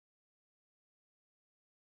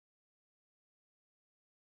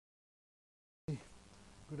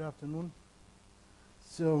Good afternoon.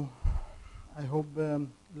 So I hope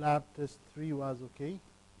lab test 3 was okay.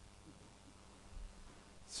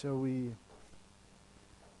 So we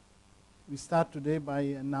start today by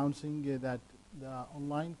announcing that the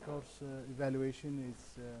online course evaluation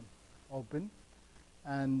is open,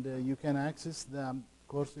 and you can access the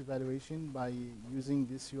course evaluation by using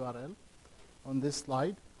this URL on this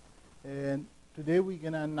slide. And today we're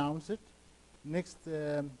going to announce it. Next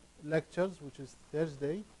lectures, which is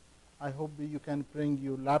Thursday, I hope you can bring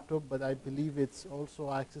your laptop, but I believe it's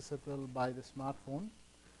also accessible by the smartphone.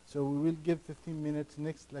 So we will give 15 minutes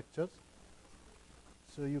next lectures,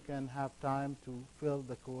 so you can have time to fill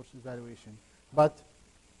the course evaluation. But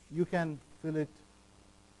you can fill it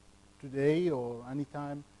today or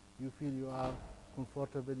anytime you feel you are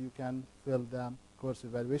comfortable, you can fill the course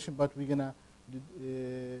evaluation. But we're going to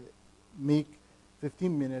make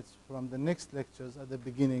 15 minutes from the next lectures at the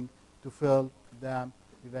beginning to fill the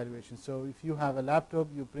evaluation. So if you have a laptop,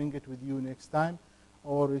 you bring it with you next time,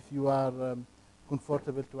 or if you are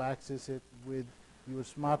comfortable to access it with your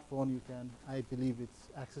smartphone, you can. I believe it's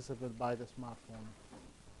accessible by the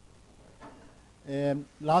smartphone.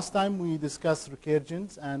 Last time we discussed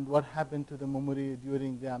recursions and what happened to the memory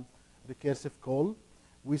during the recursive call.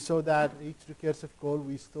 We saw that each recursive call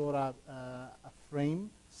we store a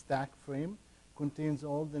frame, stack frame, contains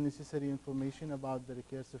all the necessary information about the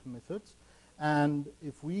recursive methods. And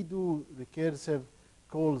if we do recursive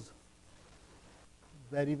calls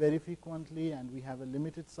very, very frequently, and we have a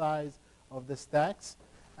limited size of the stacks,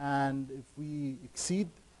 and if we exceed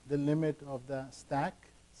the limit of the stack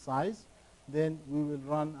size, then we will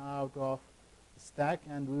run out of stack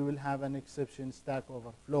and we will have an exception, stack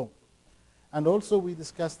overflow. And also we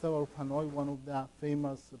discussed our Hanoi, one of the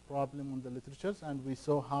famous problem on the literatures, and we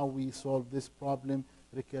saw how we solve this problem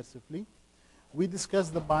recursively. We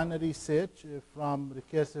discussed the binary search from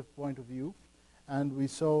recursive point of view, and we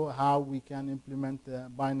saw how we can implement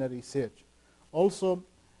the binary search. Also,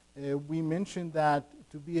 we mentioned that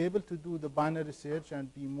to be able to do the binary search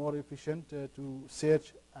and be more efficient to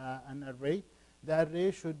search an array, the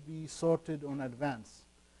array should be sorted on advance.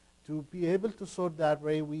 To be able to sort the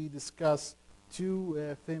array, we discussed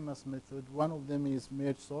two famous methods. One of them is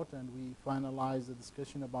merge sort, and we finalized the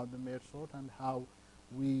discussion about the merge sort and how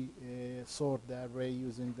we sort the array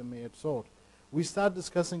using the merge sort. We start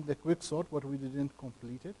discussing the quicksort, but we didn't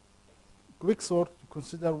complete it. Quicksort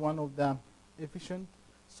consider one of the efficient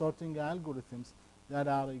sorting algorithms that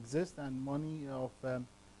exist, and many of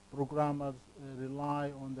programmers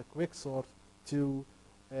rely on the quicksort to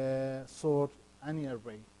sort any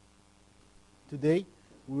array. Today,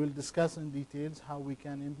 we will discuss in details how we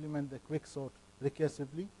can implement the quicksort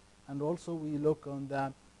recursively, and also we look on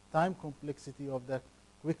the time complexity of the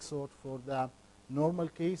quicksort for the normal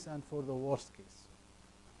case and for the worst case.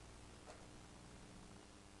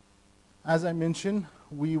 As I mentioned,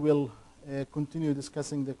 we will continue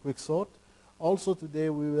discussing the quicksort. Also today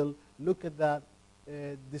we will look at the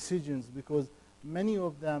decisions, because many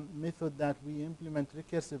of the methods that we implement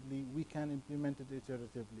recursively, we can implement it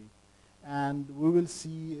iteratively. And we will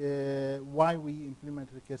see why we implement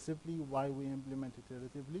recursively, why we implement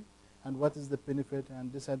iteratively, and what is the benefit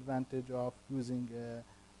and disadvantage of using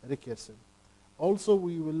recursive. Also,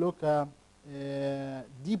 we will look at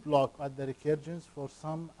deep lock at the recursions for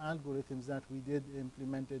some algorithms that we did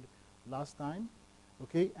implemented last time,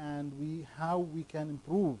 okay, and how we can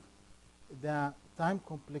improve the time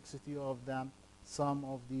complexity of some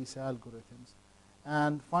of these algorithms.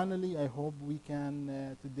 And finally, I hope we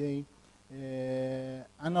can today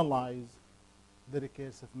analyze the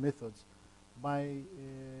recursive methods by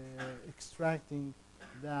extracting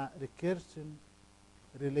the recursion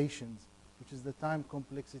relations, which is the time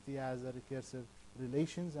complexity as a recursive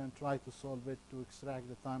relations, and try to solve it to extract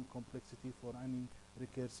the time complexity for any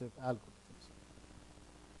recursive algorithms.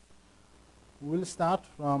 We'll start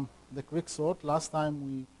from the quicksort. Last time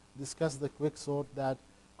we discussed the quicksort, that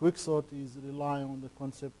quicksort is rely on the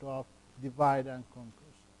concept of divide and conquer.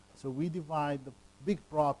 So we divide the big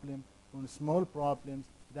problem on small problems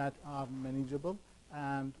that are manageable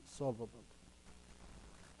and solvable.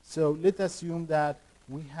 So let's assume that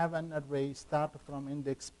we have an array start from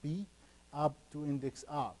index P up to index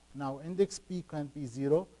R. Now index P can be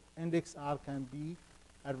 0, index R can be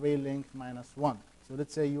array length -1. So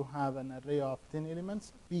let's say you have an array of 10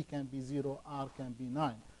 elements, P can be 0, R can be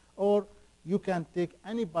 9. Or you can take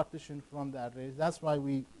any partition from the array. That's why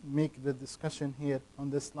we make the discussion here on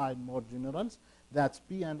this slide more general. That's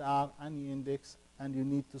P and R, any index, and you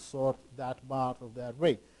need to sort that part of the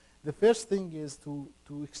array. The first thing is to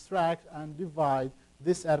extract and divide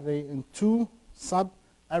this array in two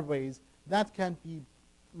sub-arrays that can be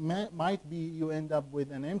might be you end up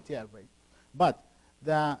with an empty array. But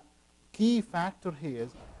the key factor here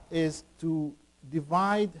is to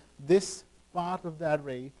divide this part of the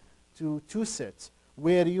array to two sets,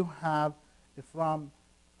 where you have from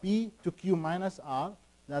P to Q minus R,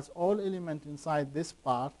 that's all element inside this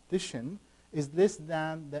partition, is less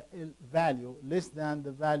than the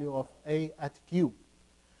value of A at Q.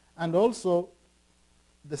 And also,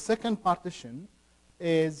 the second partition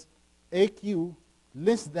is AQ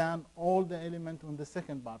less than all the element on the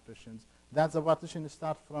second partitions. That's the partition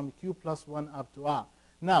start from Q plus 1 up to R.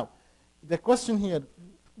 Now, the question here,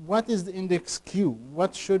 what is the index Q?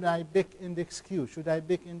 What should I pick index Q? Should I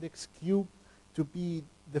pick index Q to be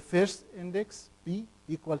the first index, P,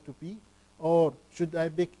 equal to P? Or should I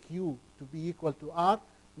pick Q to be equal to R?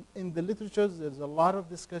 In the literature, there's a lot of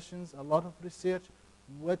discussions, a lot of research.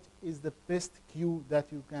 What is the best Q that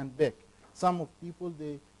you can pick? Some of people,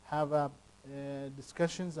 they have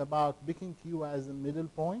discussions about picking Q as a middle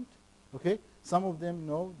point. Okay? Some of them,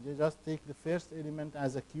 no, they just take the first element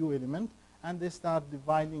as a Q element, and they start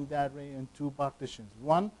dividing the array in two partitions.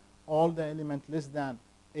 One, all the element less than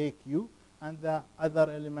AQ, and the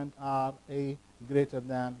other element are A greater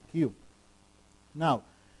than Q. Now,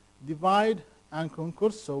 divide and conquer,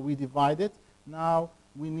 so we divide it. Now,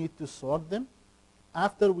 we need to sort them.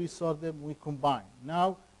 After we sort them, we combine.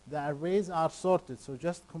 Now, the arrays are sorted, so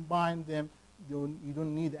just combine them. You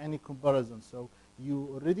don't need any comparison. So you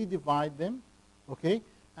already divide them, okay,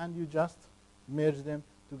 and you just merge them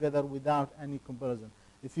together without any comparison.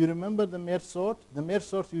 If you remember the merge sort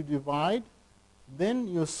you divide, then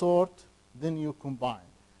you sort, then you combine.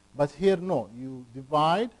 But here, no, you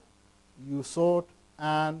divide, you sort,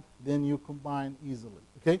 and then you combine easily,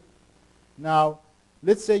 okay? Now,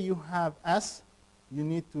 let's say you have S. You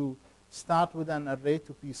need to start with an array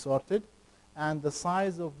to be sorted, and the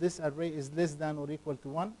size of this array is less than or equal to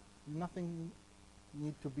 1. Nothing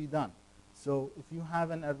need to be done. So if you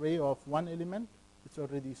have an array of one element, it's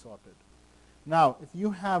already sorted. Now, if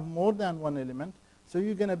you have more than one element, so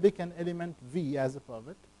you're going to pick an element V as a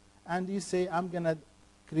pivot, and you say, I'm going to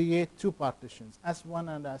create two partitions,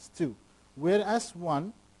 S1 and S2, where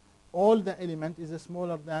S1, all the element is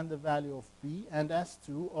smaller than the value of P, and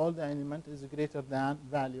S2, all the element is greater than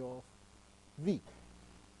value of V.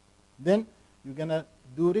 Then you're going to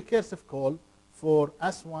do recursive call for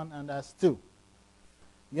S1 and S2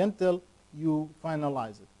 until you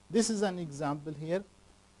finalize it. This is an example here.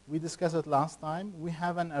 We discussed it last time. We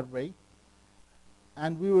have an array,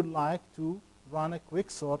 and we would like to run a quick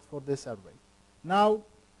sort for this array. Now,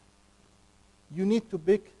 you need to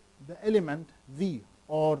pick the element V,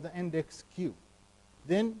 or the index Q.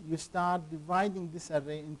 Then you start dividing this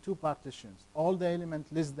array in two partitions, all the element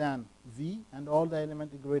less than V and all the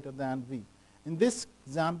element greater than V. In this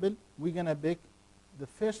example, we're going to pick the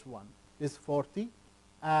first one is 40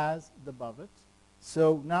 as the pivot.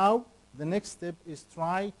 So now the next step is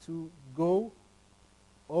try to go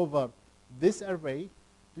over this array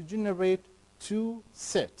to generate two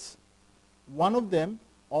sets. One of them,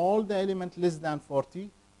 all the element less than 40,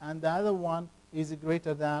 and the other one is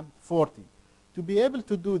greater than 40. To be able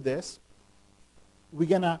to do this, we're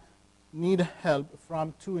going to need help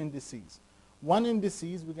from two indices. One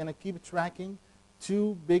indices, we're going to keep tracking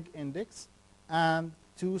two big index and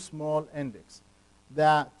two small index.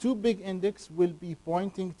 The two big index will be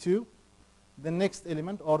pointing to the next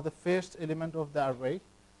element or the first element of the array,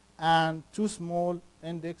 and two small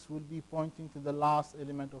index will be pointing to the last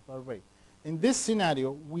element of the array. In this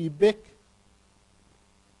scenario, we pick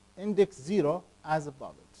index 0 as a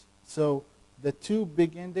pivot. So the two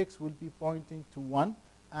big index will be pointing to 1,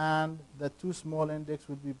 and the two small index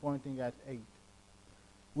will be pointing at 8.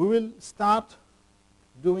 We will start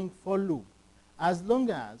doing for loop. As long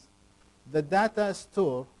as the data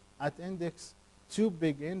stored at index 2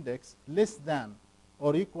 big index less than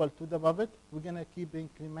or equal to the pivot, we're going to keep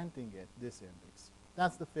incrementing it, this index.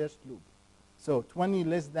 That's the first loop. So 20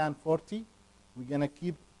 less than 40, we're going to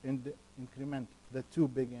keep increment the two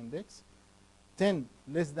big index. 10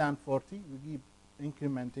 less than 40, we keep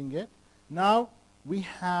incrementing it. Now we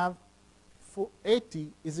have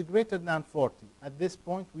 80 is greater than 40. At this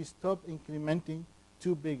point, we stop incrementing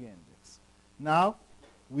two big index. Now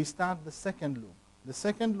we start the second loop. The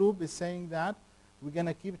second loop is saying that we're going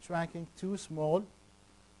to keep tracking two small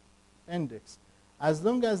index. As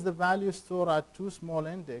long as the value stored at two small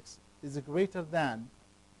index is greater than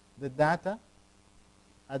the data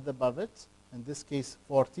at the pivot, in this case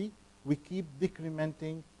 40, we keep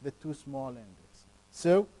decrementing the two small index.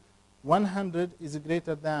 So 100 is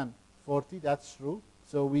greater than 40, that's true,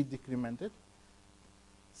 so we decrement it.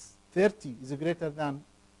 30 is greater than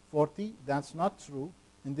 40, that's not true,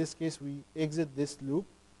 In this case, we exit this loop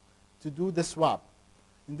to do the swap.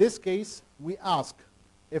 In this case, we ask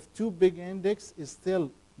if 2 big index is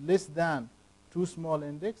still less than 2 small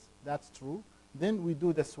index. That's true. Then we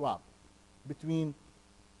do the swap between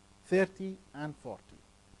 30 and 40.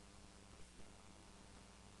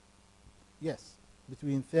 Yes,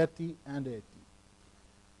 between 30 and 80.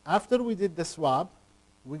 After we did the swap,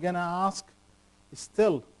 we're going to ask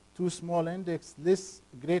still 2 small index less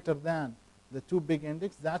greater than the 2 big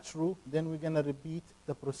index. That's true. Then we're going to repeat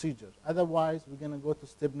the procedure. Otherwise, we're going to go to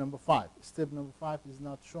step number 5. Step number 5 is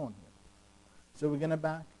not shown here. So we're going to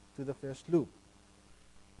back to the first loop.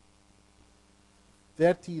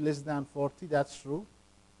 30 less than 40, that's true.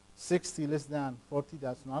 60 less than 40,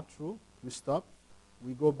 that's not true. We stop.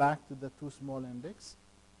 We go back to the 2 small index.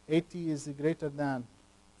 80 is greater than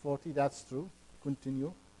 40, that's true.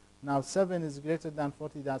 Continue. Now 7 is greater than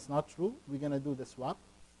 40, that's not true. We're going to do the swap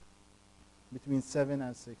between 7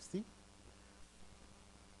 and 60.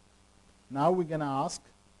 Now we're going to ask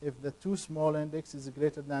if the 2 small index is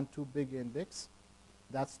greater than 2 big index.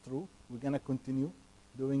 That's true. We're going to continue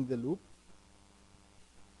doing the loop.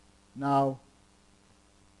 Now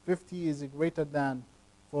 50 is greater than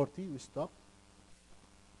 40. We stop.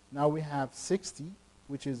 Now we have 60,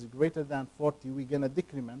 which is greater than 40. We're going to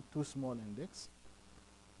decrement 2 small index.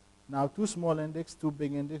 Now 2 small index, 2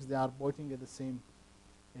 big index, they are pointing at the same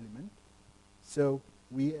element. So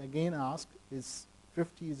we again ask, is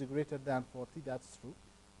 50 is greater than 40? That's true.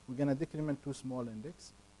 We're going to decrement 2 small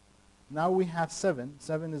index. Now we have 7.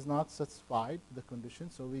 7 is not satisfied the condition,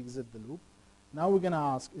 so we exit the loop. Now we're going to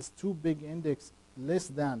ask, is 2 big index less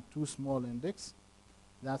than 2 small index?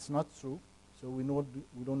 That's not true, so we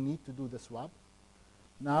don't need to do the swap.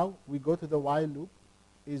 Now we go to the while loop.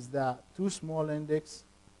 Is the 2 small index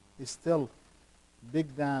is still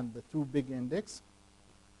big than the 2 big index?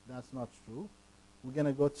 That's not true. We're going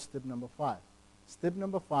to go to step number 5. Step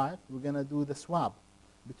number 5, we're going to do the swap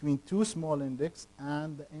between 2 small index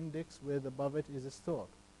and the index where the above it is stored.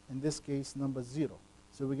 In this case, number 0.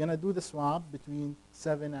 So we're going to do the swap between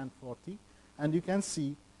 7 and 40. And you can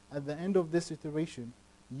see at the end of this iteration,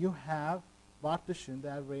 you have partitioned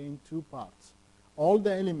the array in 2 parts. All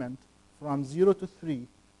the elements from 0 to 3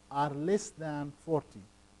 are less than 40.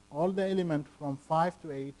 All the elements from 5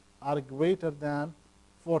 to 8 are greater than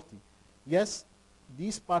 40. Yes,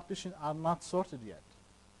 these partitions are not sorted yet,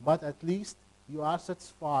 but at least you are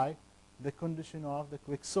satisfied the condition of the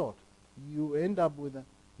quicksort. You end up with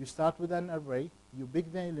you start with an array, you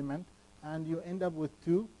pick the element, and you end up with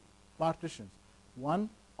 2 partitions. One,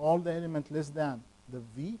 all the element less than the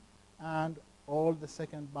V, and all the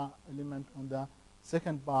second element on the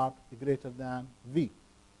second part greater than V.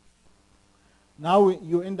 Now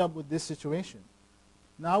you end up with this situation.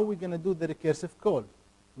 Now we're going to do the recursive call.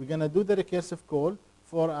 We're going to do the recursive call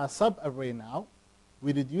for a subarray now.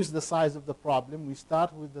 We reduce the size of the problem. We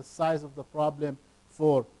start with the size of the problem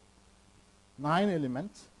for 9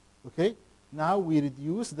 elements. Okay? Now we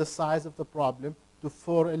reduce the size of the problem to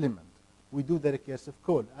 4 elements. We do the recursive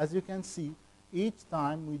call. As you can see, each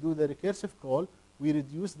time we do the recursive call, we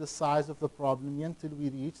reduce the size of the problem until we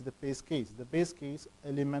reach the base case. The base case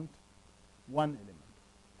element, 1 element.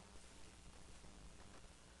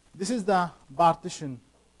 This is the partition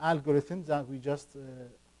algorithm that we just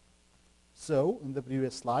saw in the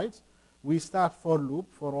previous slides. We start for loop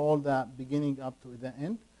for all the beginning up to the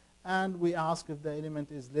end, and we ask if the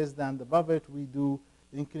element is less than the above it, we do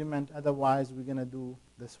increment, otherwise we're going to do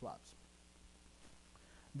the swaps.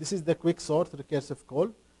 This is the quicksort recursive call.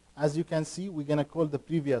 As you can see, we're going to call the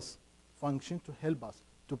previous function to help us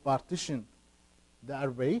to partition the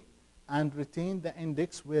array and retain the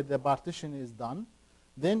index where the partition is done.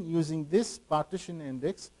 Then using this partition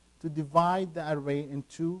index to divide the array in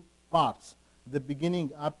 2 parts, the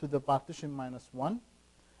beginning up to the partition -1,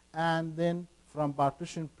 and then from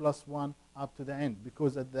partition +1 up to the end,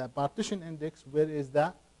 because at the partition index where is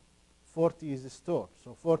the 40 is stored.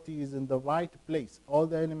 So 40 is in the right place. All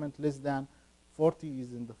the elements less than 40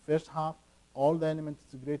 is in the first half. All the elements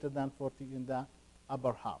greater than 40 in the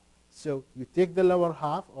upper half. So you take the lower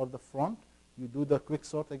half or the front, you do the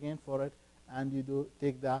quicksort again for it, and you do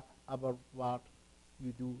take the upper part,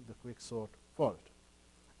 you do the quicksort for it.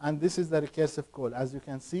 And this is the recursive call. As you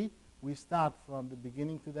can see, we start from the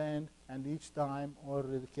beginning to the end, and each time our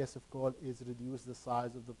recursive call is reduce the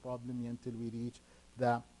size of the problem until we reach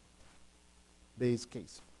the base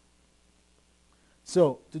case.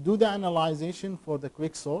 So to do the analyzation for the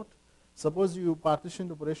quicksort, suppose your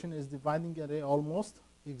partition operation is dividing array almost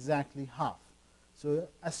exactly half. So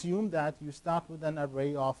assume that you start with an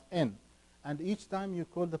array of n, and each time you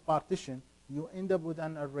call the partition, you end up with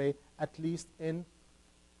an array at least n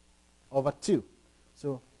over 2.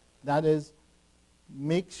 So that is,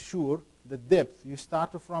 make sure the depth, you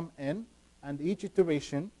start from n, and each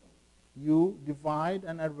iteration you divide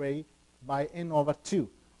an array by n over 2.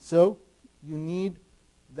 So you need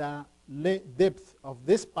the depth of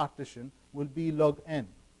this partition will be log n.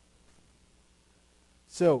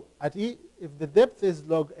 So if the depth is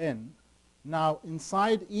log n, now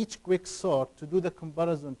inside each quicksort, to do the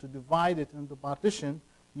comparison, to divide it into partition,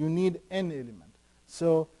 you need n element.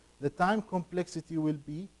 So the time complexity will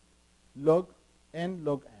be log n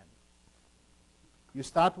log n. You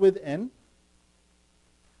start with n,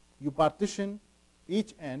 you partition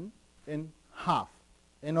each n in half,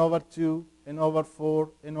 n over 2, n over 4,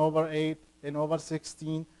 n over 8, n over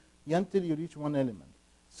 16, until you reach one element.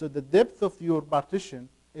 So the depth of your partition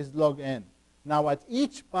is log n. Now at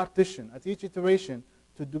each partition, at each iteration,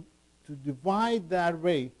 to divide the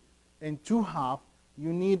array in 2 halves,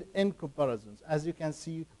 you need n comparisons. As you can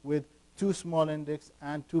see with 2 small index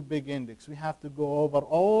and 2 big index. We have to go over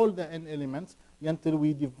all the n elements until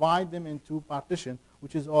we divide them into partition,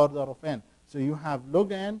 which is order of n. So you have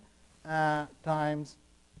log n times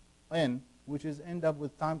n, which is end up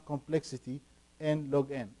with time complexity n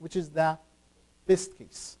log n, which is the best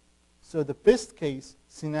case. So the best case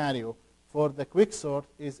scenario for the quicksort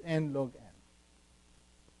is n log n.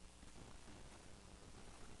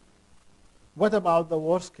 What about the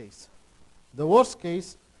worst case? The worst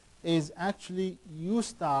case is actually you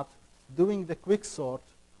start doing the quicksort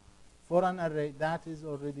for an array that is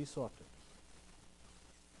already sorted.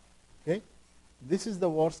 Okay? This is the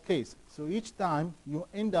worst case. So each time you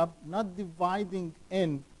end up not dividing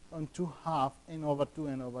n on 2 halves, n over 2,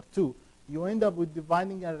 n over 2. You end up with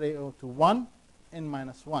dividing an array into 1, n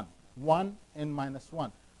minus 1, 1, n minus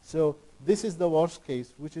 1. So this is the worst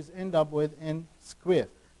case, which is end up with n squared.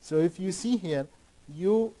 So if you see here,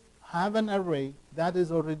 you have an array that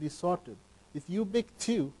is already sorted. If you pick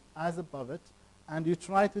 2 as above it, and you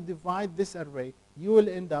try to divide this array, you will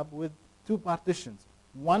end up with 2 partitions.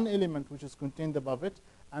 One element which is contained above it,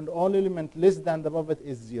 and all element less than above it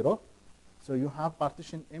is 0. So you have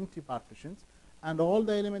partition, empty partitions, and all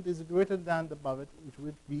the element is greater than above it, which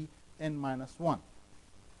would be n minus 1.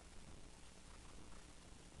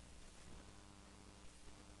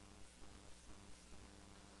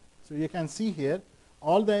 So you can see here,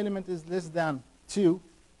 all the element is less than 2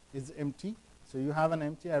 is empty. So you have an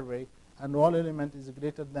empty array, and all element is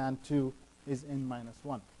greater than 2 is n minus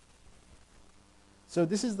 1. So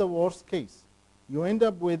this is the worst case. You end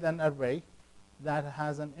up with an array that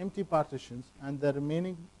has an empty partitions, and the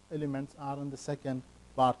remaining elements are in the second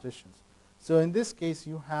partitions. So in this case,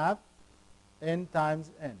 you have n times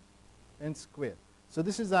n, n squared. So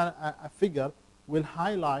this is a figure will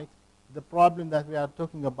highlight the problem that we are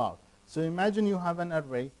talking about. So imagine you have an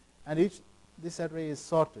array, and this array is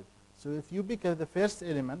sorted. So if you pick the first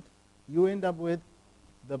element, you end up with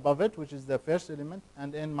the above it, which is the first element,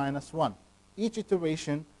 and n minus 1. Each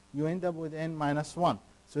iteration, you end up with n minus 1.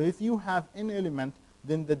 So if you have n element,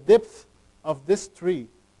 then the depth of this tree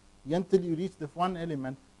until you reach the one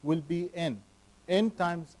element will be n. n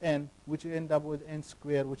times n, which you end up with n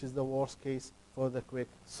squared, which is the worst case for the quick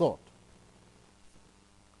sort.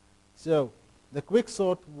 So the quick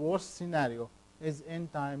sort worst scenario is n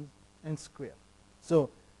times n squared. So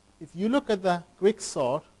if you look at the quick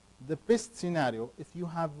sort, the best scenario, if you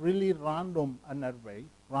have really random array,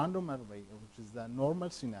 which is the normal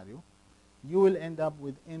scenario, you will end up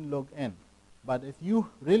with n log n. But if you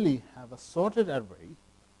really have a sorted array,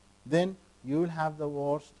 then you will have the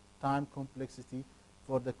worst time complexity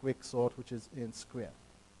for the quick sort, which is n squared.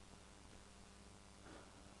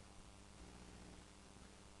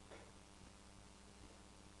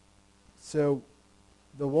 So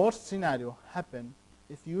the worst scenario happens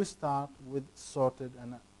if you start with sorted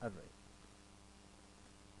an array.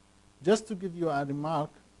 Just to give you a remark,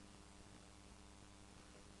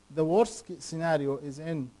 the worst scenario is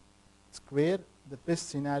n squared, the best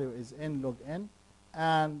scenario is n log n,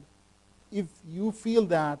 and if you feel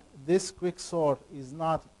that this quick sort is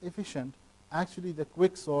not efficient, actually the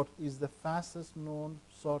quick sort is the fastest known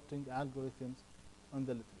sorting algorithms on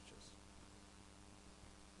the literatures.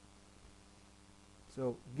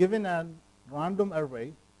 So given a random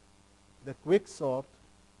array, the quick sort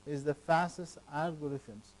is the fastest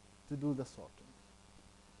algorithms to do the sorting.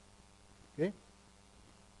 Okay?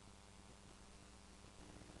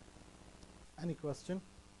 Any question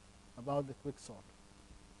about the quick sort?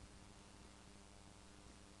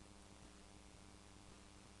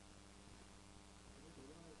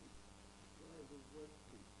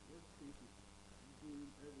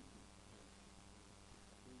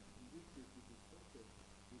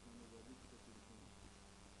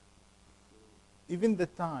 even the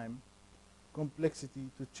time complexity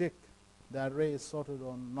to check the array is sorted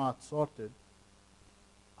or not sorted,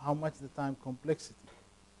 how much the time complexity.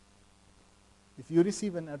 If you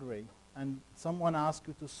receive an array and someone asks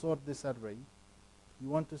you to sort this array, you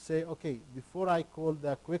want to say, okay, before I call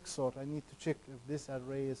the quicksort, I need to check if this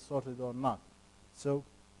array is sorted or not. So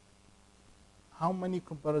how many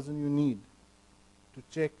comparisons you need to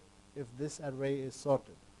check if this array is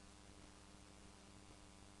sorted?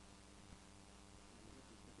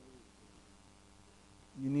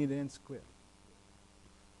 You need n squared.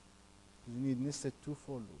 You need nested 2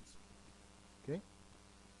 for loops. Okay?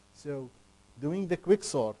 So doing the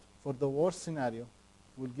quicksort for the worst scenario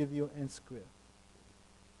will give you n squared.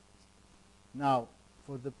 Now,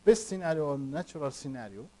 for the best scenario or natural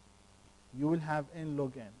scenario, you will have n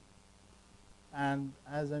log n. And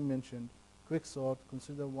as I mentioned, quicksort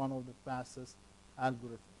considered one of the fastest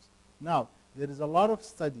algorithms. Now, there is a lot of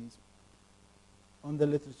studies on the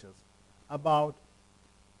literatures about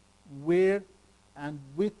where and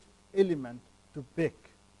which element to pick.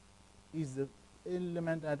 Is the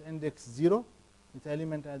element at index 0, the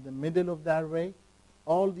element at the middle of the array?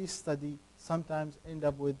 All these studies sometimes end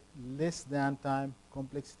up with less than time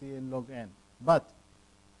complexity in log n. But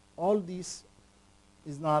all these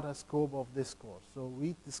is not a scope of this course. So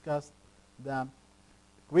we discussed the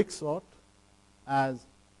quicksort as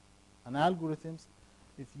an algorithm.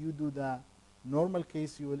 If you do the normal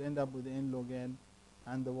case, you will end up with n log n,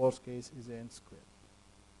 and the worst case is n squared.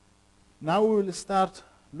 Now we will start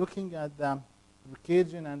looking at the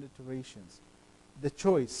recursion and iterations, the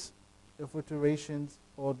choice of iterations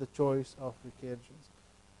or the choice of recursions.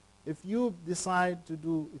 If you decide to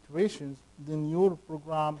do iterations, then your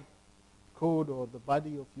program code or the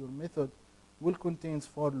body of your method will contain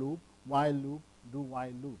for loop, while loop, do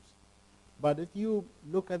while loops. But if you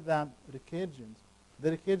look at the recursions,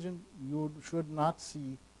 the recursion you should not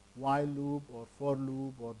see while loop or for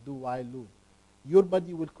loop or do while loop. Your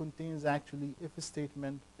body will contain actually if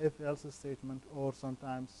statement, if else statement, or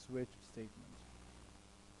sometimes switch statements.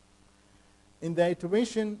 In the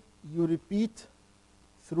iteration, you repeat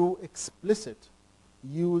through explicit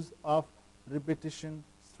use of repetition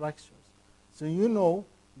structures. So you know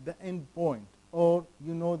the end point, or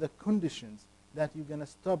you know the conditions that you're going to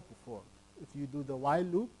stop before. If you do the while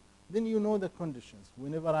loop, then you know the conditions.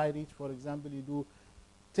 Whenever I reach, for example, you do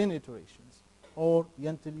 10 iterations, or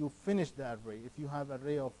until you finish the array. If you have an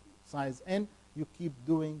array of size n, you keep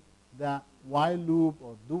doing the while loop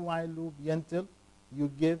or do while loop until you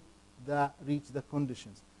reach the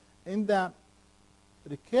conditions. In the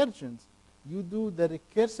recursions, you do the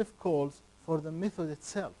recursive calls for the method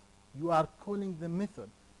itself. You are calling the method.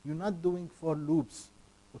 You're not doing for loops.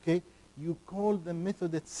 Okay? You call the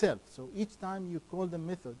method itself. So each time you call the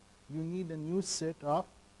method, you need a new set of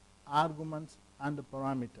arguments and the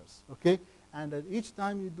parameters. Okay? And at each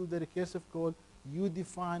time you do the recursive call, you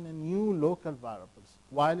define a new local variables.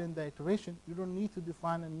 While in the iteration, you don't need to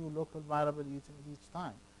define a new local variable each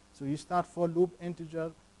time. So you start for loop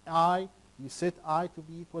integer I, you set I to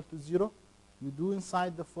be equal to 0. You do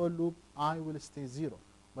inside the for loop, I will stay 0.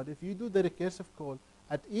 But if you do the recursive call,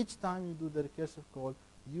 at each time you do the recursive call,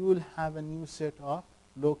 you will have a new set of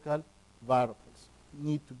local variables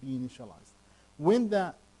need to be initialized. When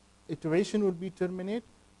the iteration will be terminated,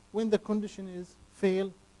 when the condition is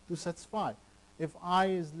failed to satisfy. If I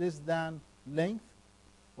is less than length,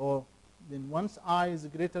 or then once I is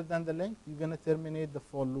greater than the length, you're going to terminate the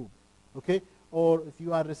for loop. Okay? Or if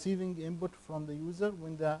you are receiving input from the user,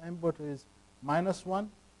 when the input is -1,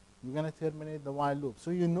 you're going to terminate the while loop.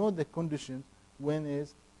 So you know the condition when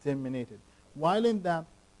is terminated. While in the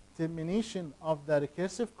termination of the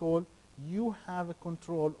recursive call, you have a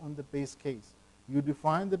control on the base case. You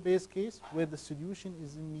define the base case where the solution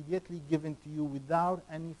is immediately given to you without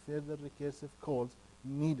any further recursive calls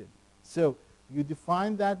needed. So you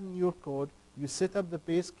define that in your code, you set up the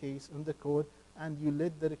base case in the code, and you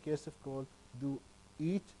let the recursive call do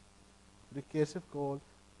each recursive call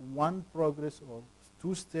one progress or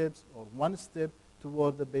 2 steps or 1 step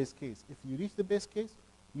toward the base case. If you reach the base case,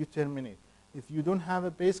 you terminate. If you don't have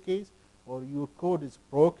a base case or your code is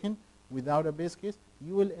broken without a base case,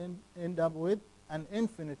 you will end up with an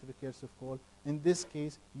infinite recursive call. In this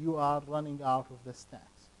case, you are running out of the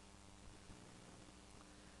stacks.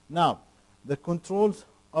 Now, the controls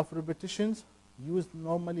of repetitions used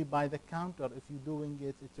normally by the counter if you're doing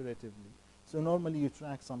it iteratively. So normally you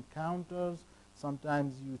track some counters,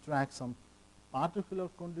 sometimes you track some particular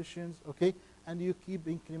conditions, okay? And you keep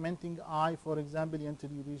incrementing I, for example, until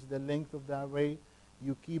you reach the length of the array.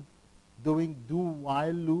 You keep doing do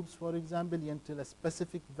while loops, for example, until a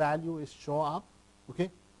specific value is show up, okay?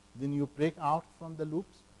 then you break out from the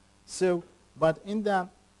loops. So, but in the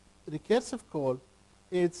recursive call,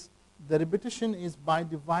 it's the repetition is by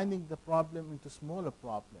dividing the problem into smaller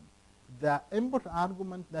problem. The input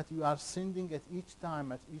argument that you are sending at each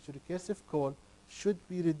time, at each recursive call, should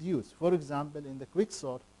be reduced. For example, in the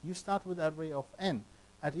quicksort, you start with an array of n.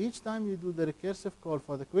 At each time you do the recursive call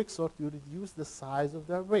for the quicksort, you reduce the size of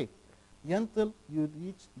the array until you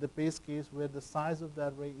reach the base case where the size of the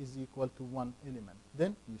array is equal to 1 element.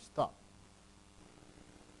 Then you stop.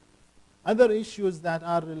 Other issues that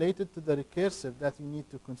are related to the recursive that you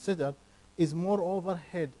need to consider is more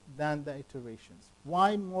overhead than the iterations.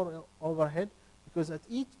 Why more overhead? Because at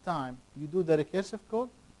each time you do the recursive call,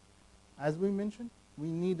 as we mentioned, we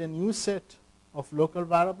need a new set of local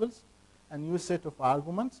variables, a new set of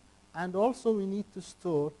arguments, and also we need to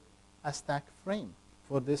store a stack frame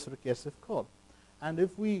for this recursive call. And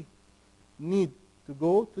if we need to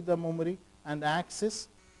go to the memory and access,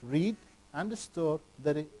 read, and store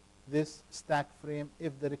this stack frame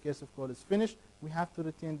if the recursive call is finished, we have to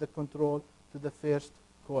retain the control to the first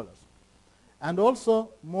callers. And also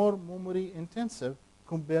more memory intensive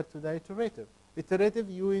compared to the iterative. Iterative,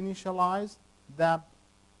 you initialize the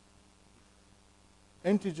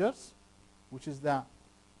integers, which is the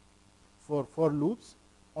for loops,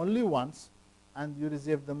 only once, and you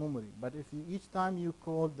reserve the memory. But if you, each time you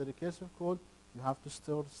call the recursive call, you have to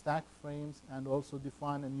store stack frames and also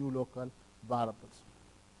define a new local variables.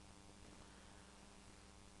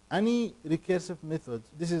 Any recursive method,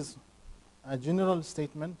 this is a general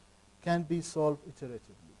statement, can be solved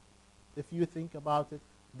iteratively. If you think about it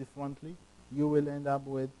differently, you will end up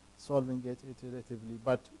with solving it iteratively.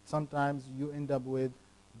 But sometimes you end up with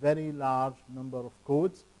very large number of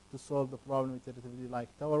codes to solve the problem iteratively, like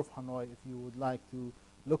Tower of Hanoi. If you would like to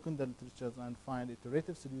look in the literature and find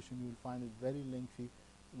iterative solution, you will find it very lengthy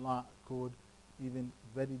code, even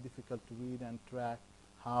very difficult to read and track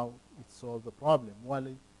how it solves the problem. While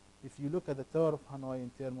if you look at the Tower of Hanoi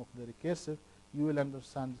in terms of the recursive, you will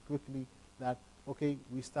understand quickly that, okay,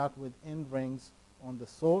 we start with n rings on the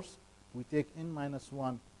source, we take n minus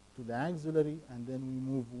 1 to the auxiliary, and then we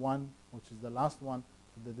move 1, which is the last one,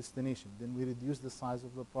 to the destination. Then we reduce the size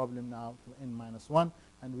of the problem now to n minus 1,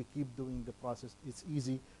 and we keep doing the process. It's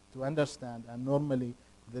easy to understand, and normally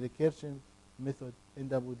the recursion method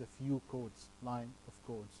end up with a few codes, line of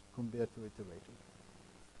codes, compared to iterative.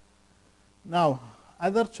 Now,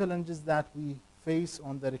 other challenges that we face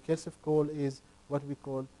on the recursive call is what we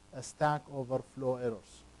call a stack overflow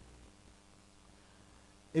errors.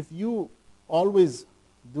 If you always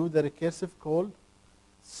do the recursive call,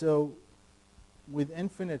 so with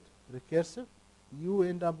infinite recursive, you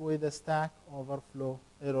end up with a stack overflow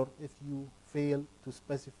error if you fail to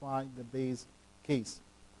specify the base case.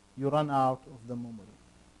 You run out of the memory.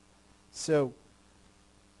 So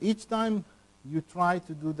each time you try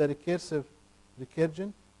to do the recursive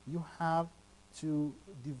recursion, you have to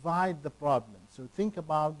divide the problem. So think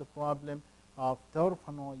about the problem of Tower of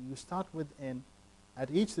Hanoi. You start with n. At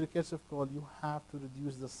each recursive call, you have to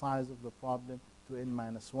reduce the size of the problem to n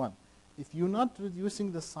minus 1. If you're not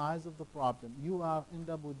reducing the size of the problem, you are end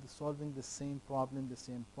up with solving the same problem.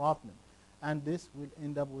 And this will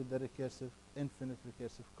end up with the recursive, infinite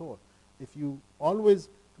recursive call. If you always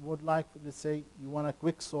would like, let's say, you want a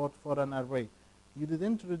quick sort for an array, you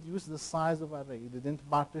didn't reduce the size of array, you didn't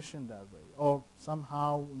partition the array, or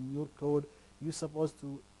somehow in your code you're supposed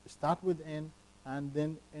to start with n and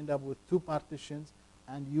then end up with 2 partitions,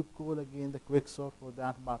 and you call again the quicksort for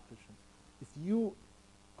that partition. If you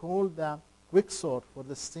call the quicksort for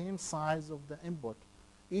the same size of the input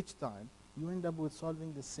each time, you end up with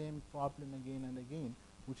solving the same problem again and again,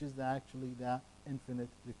 which is actually the infinite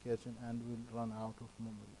recursion, and will run out of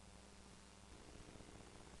memory.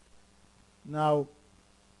 Now,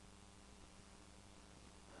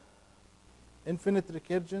 infinite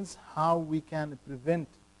recursions, how we can prevent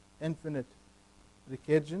infinite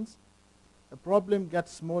recursions. A problem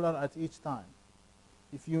gets smaller at each time.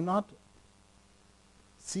 If you not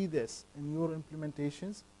see this in your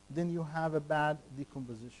implementations, then you have a bad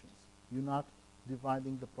decompositions. You're not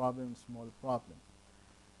dividing the problem in smaller problems.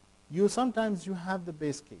 Sometimes you have the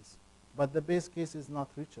base case, but the base case is not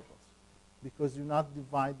reachable because you're not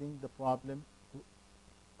dividing the problem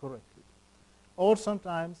correctly. Or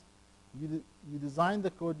sometimes you design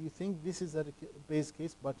the code, you think this is a base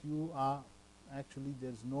case, but you are actually,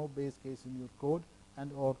 there's no base case in your code,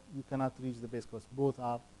 and or you cannot reach the base case. Both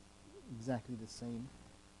are exactly the same.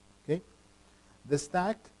 Okay? The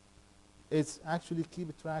stack is actually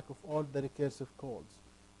keep track of all the recursive calls.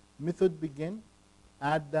 Method begin,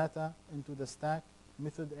 add data into the stack.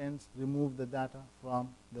 Method ends, remove the data from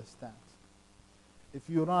the stacks. If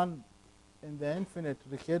you run in the infinite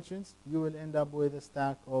recursions, you will end up with a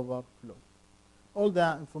stack overflow. All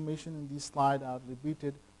the information in this slide are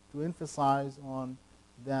repeated to emphasize on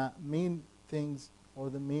the main things or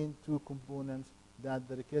the main two components that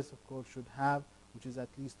the recursive call should have, which is at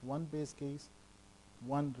least one base case,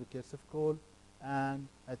 one recursive call, and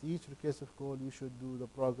at each recursive call you should do the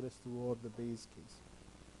progress toward the base case.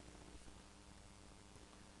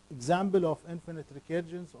 Example of infinite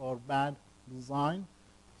recursions or bad design.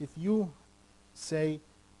 If you say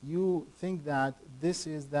you think that this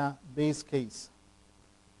is the base case,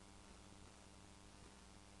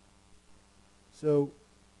 so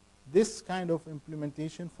this kind of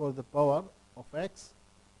implementation for the power of x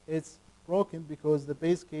is broken because the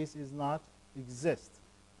base case is not exist.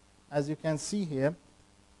 As you can see here,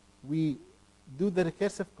 we do the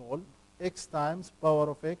recursive call x times power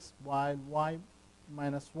of x while y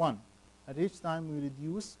minus 1. At each time we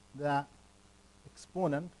reduce the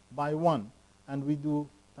exponent by 1 and we do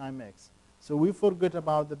time x. So we forget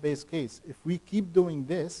about the base case. If we keep doing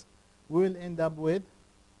this, we will end up with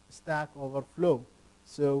stack overflow.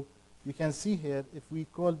 So you can see here, if we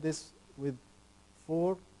call this with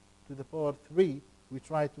 4 to the power 3, we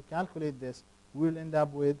try to calculate this, we will end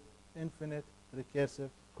up with infinite recursive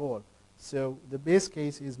call. So the base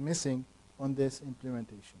case is missing on these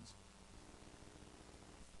implementations.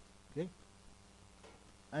 Okay?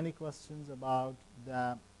 Any questions about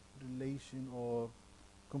the relation or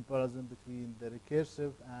comparison between the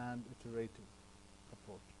recursive and iterative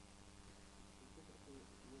approach?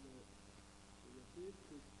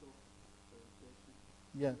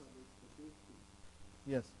 Yes.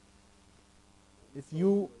 Yes. If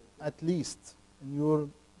you, at least in your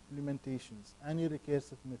implementations, any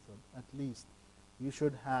recursive method, at least you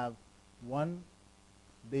should have one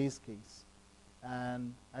base case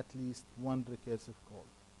and at least one recursive call.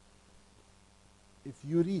 If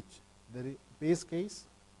you reach the base case,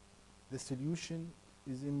 the solution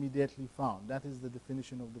is immediately found. That is the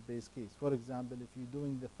definition of the base case. For example, if you're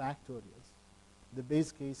doing the factorials, the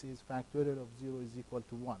base case is factorial of 0 is equal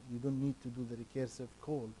to 1. You don't need to do the recursive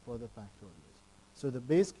call for the factorials. So the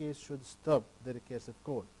base case should stop the recursive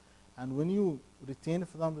call. And when you retain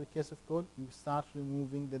from the recursive call, you start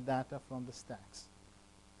removing the data from the stacks.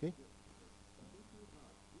 Okay?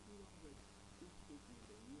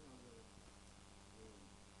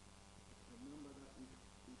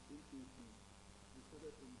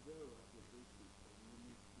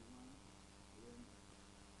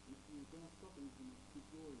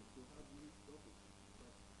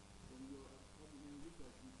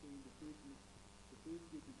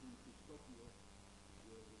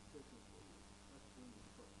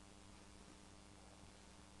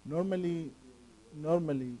 Normally,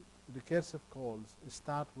 recursive calls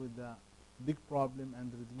start with the big problem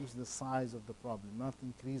and reduce the size of the problem, not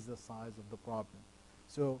increase the size of the problem.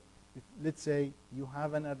 So if, let's say you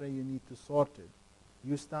have an array, you need to sort it.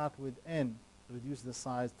 You start with n, reduce the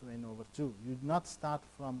size to n over 2. You do not start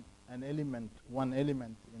from an element, one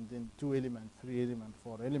element, and then 2 element, 3 element,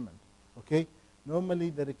 4 element. Okay? Normally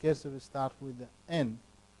the recursive start with the n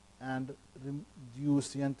and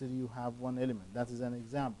reduce until you have one element. That is an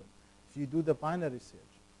example. If you do the binary search,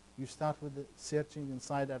 you start with the searching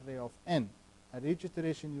inside array of n. At each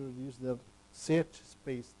iteration, you reduce the search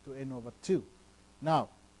space to n over 2. Now,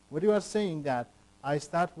 what you are saying that I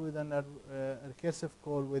start with a recursive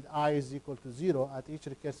call with I is equal to 0. At each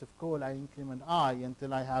recursive call, I increment I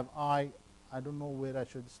until I have I don't know where I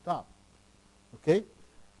should stop. Okay?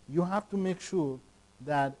 You have to make sure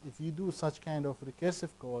that if you do such kind of recursive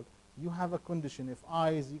call, you have a condition. If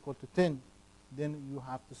I is equal to 10, then you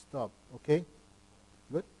have to stop. Okay?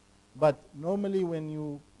 Good? But normally when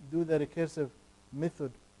you do the recursive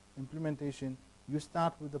method implementation, you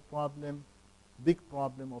start with the problem, big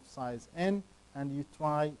problem of size n, and you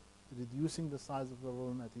try reducing the size of the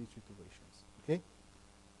problem at each iterations. Okay?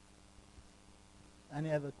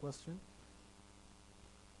 Any other question?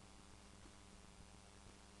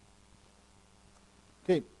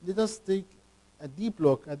 Okay, let us take a deep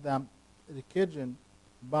look at the recursion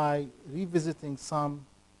by revisiting some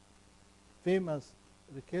famous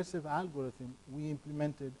recursive algorithm we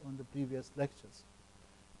implemented on the previous lectures.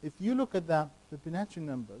 If you look at the Fibonacci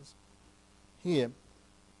numbers here,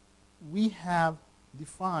 we have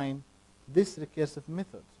defined this recursive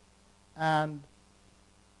method. And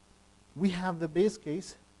we have the base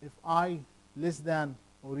case. If I less than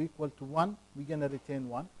or equal to 1, we're going to retain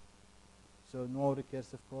 1. So no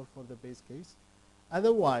recursive call for the base case.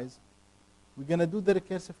 Otherwise, we're going to do the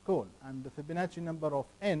recursive call. And the Fibonacci number of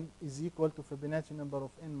n is equal to Fibonacci number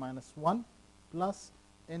of n minus 1 plus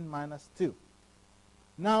n minus 2.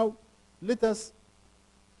 Now, let us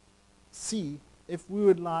see if we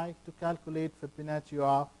would like to calculate Fibonacci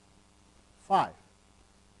of 5.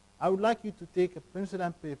 I would like you to take a pencil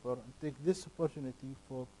and paper and take this opportunity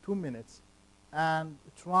for 2 minutes and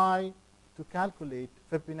try to calculate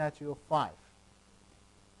Fibonacci of 5.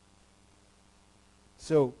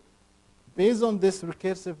 So based on this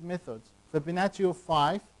recursive method, Fibonacci of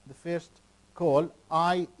 5, the first call,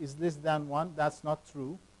 I is less than 1, that's not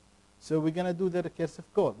true. So we're going to do the recursive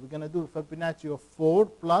call. We're going to do Fibonacci of 4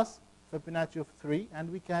 plus Fibonacci of 3,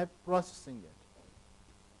 and we keep processing it.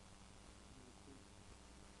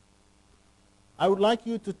 I would like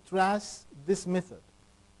you to trace this method.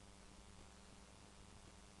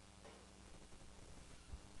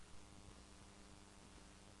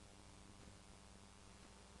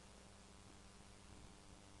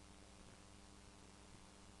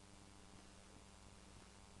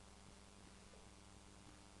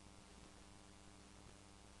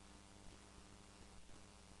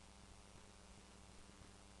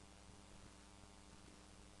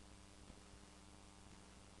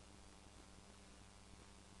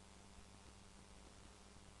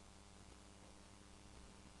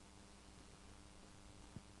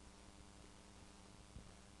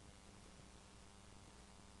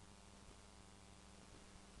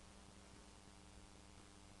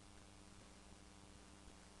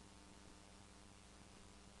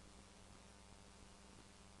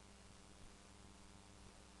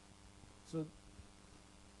 So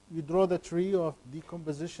you draw the tree of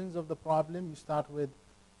decompositions of the problem. You start with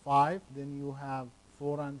 5, then you have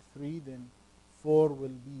 4 and 3, then 4 will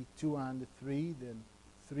be 2 and 3, then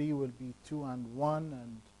 3 will be 2 and 1,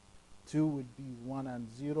 and 2 will be 1 and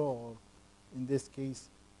 0, or in this case,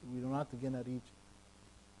 we're not going to reach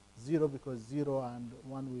 0 because 0 and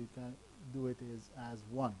 1 we can do it as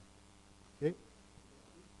 1. Okay?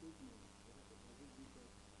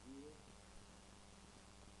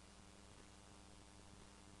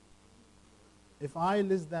 If I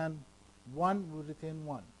less than 1, we retain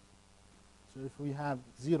 1. So if we have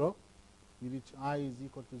 0, we reach I is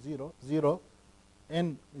equal to 0. 0,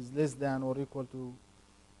 n is less than or equal to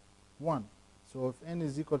 1. So if n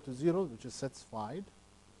is equal to 0, which is satisfied,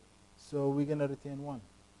 so we're going to retain 1.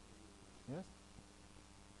 Yes?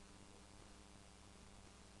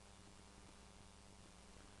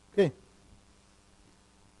 Okay.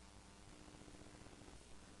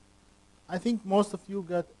 I think most of you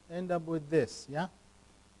end up with this, yeah?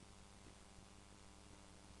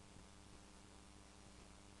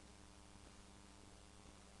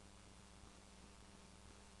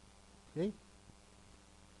 Okay.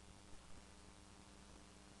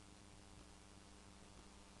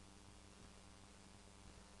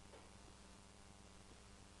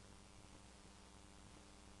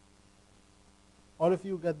 All of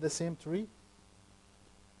you got the same tree?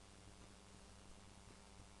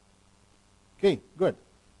 Okay, good.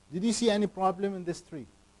 Did you see any problem in this tree?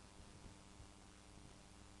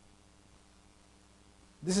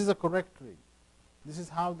 This is a correct tree. This is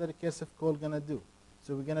how the recursive call going to do.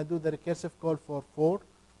 So we're going to do the recursive call for 4,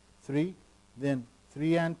 3, then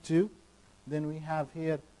 3 and 2. Then we have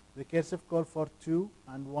here recursive call for 2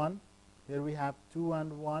 and 1. Here we have 2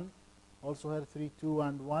 and 1. Also here 3, 2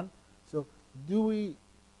 and 1. So do we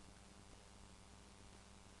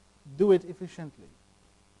do it efficiently?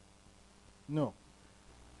 No.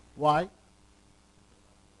 Why?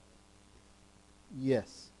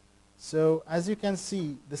 Yes. So as you can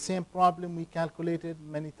see, the same problem we calculated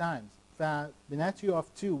many times. Fibonacci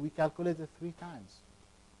of 2, we calculated 3 times.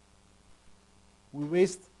 We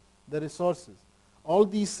waste the resources. All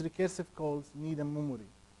these recursive calls need a memory.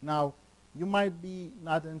 Now, you might be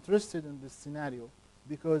not interested in this scenario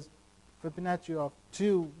because Fibonacci of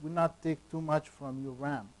 2 will not take too much from your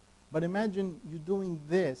RAM. But imagine you doing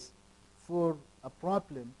this for a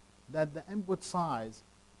problem that the input size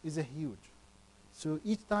is a huge. So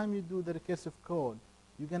each time you do the recursive call,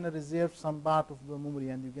 you're going to reserve some part of the memory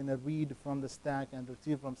and you're going to read from the stack and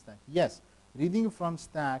retrieve from stack. Yes, reading from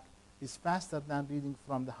stack is faster than reading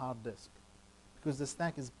from the hard disk because the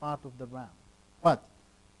stack is part of the RAM. But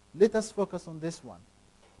let us focus on this one.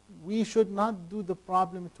 We should not do the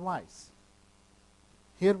problem twice.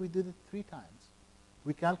 Here we did it 3 times.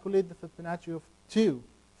 We calculate the Fibonacci of 2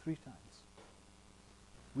 3 times.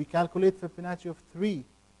 We calculate Fibonacci of 3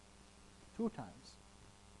 2 times.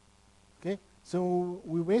 Okay? So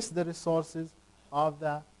we waste the resources of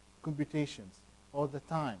the computations or the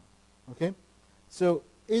time. Okay? So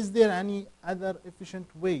is there any other efficient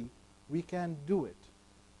way we can do it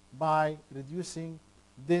by reducing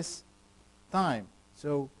this time?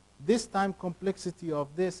 So this time complexity of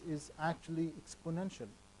this is actually exponential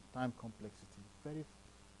time complexity, very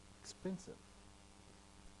expensive.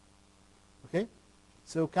 Okay?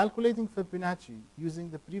 So calculating Fibonacci using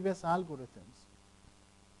the previous algorithms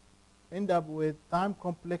end up with time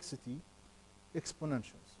complexity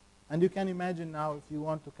exponentials. And you can imagine now if you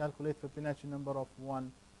want to calculate Fibonacci number of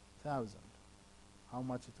 1,000, how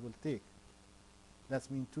much it will take. That's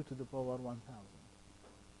mean 2 to the power 1,000.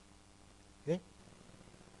 Okay?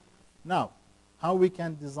 Now, how we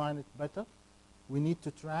can design it better? We need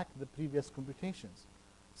to track the previous computations.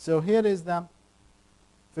 So here is the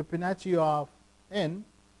Fibonacci of n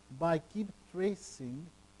by keep tracing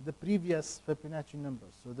the previous Fibonacci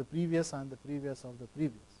numbers. So the previous and the previous of the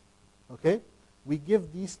previous. Okay? We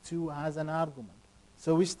give these two as an argument.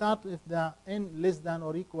 So we start if the n less than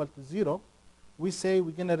or equal to 0, we say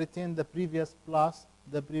we're going to retain the previous plus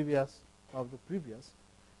the previous of the previous.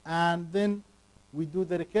 And then we do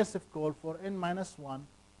the recursive call for n minus 1.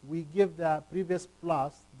 We give the previous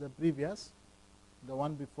plus the previous, the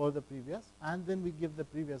one before the previous, and then we give the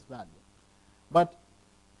previous value. But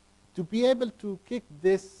to be able to kick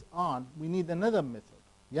this on, we need another method.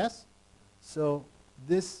 Yes? So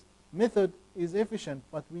this method is efficient,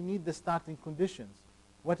 but we need the starting conditions.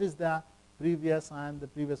 What is the previous and the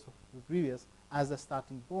previous of the previous as a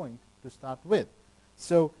starting point to start with?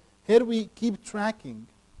 So here we keep tracking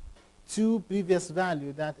two previous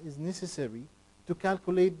value that is necessary to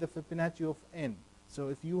calculate the Fibonacci of n. So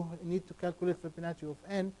if you need to calculate Fibonacci of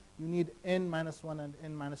n, you need n minus 1 and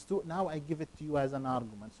n minus 2. Now I give it to you as an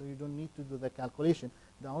argument, so you don't need to do the calculation.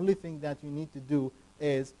 The only thing that you need to do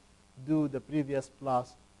is do the previous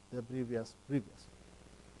plus the previous.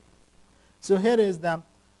 So here is the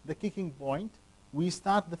kicking point. We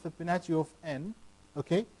start the Fibonacci of n,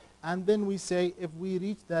 okay? And then we say if we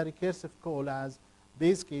reach the recursive call as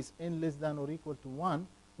base case n less than or equal to 1,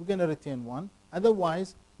 we're going to retain 1.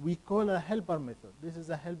 Otherwise, we call a helper method. This is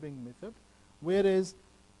a helping method, whereas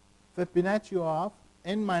Fibonacci of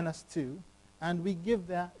n minus 2, and we give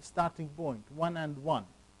the starting point, 1 and 1.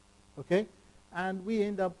 Okay? And we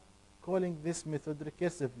end up calling this method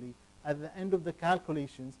recursively. At the end of the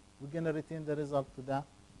calculations, we're going to retain the result to the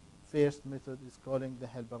first method is calling the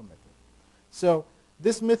helper method. So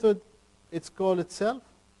this method, it's called itself.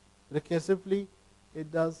 Recursively,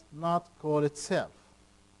 it does not call itself.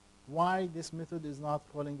 Why this method is not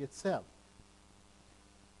calling itself?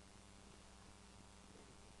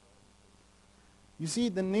 You see,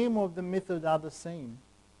 the name of the method are the same,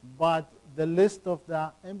 but the list of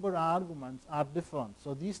the input arguments are different.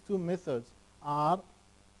 So these two methods are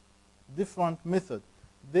different methods.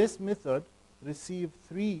 This method receives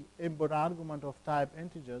 3 input argument of type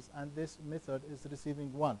integers, and this method is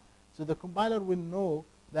receiving 1. So the compiler will know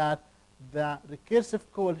that the recursive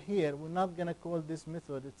call here, we're not going to call this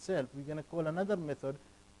method itself. We're going to call another method,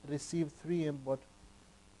 receive 3 input.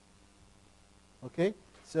 Okay?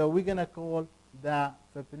 So we're going to call the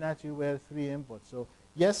Fibonacci where 3 inputs. So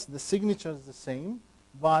yes, the signature is the same,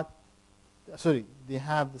 but sorry, they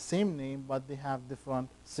have the same name, but they have different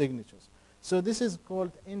signatures. So this is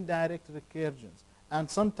called indirect recursions. And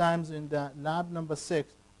sometimes in the lab number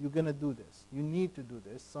 6, you're going to do this. You need to do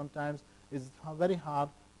this. Sometimes it's very hard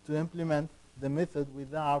to implement the method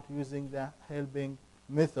without using the helping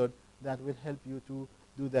method that will help you to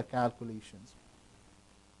do the calculations.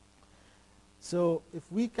 So if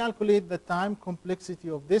we calculate the time complexity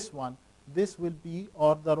of this one, this will be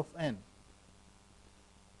order of n.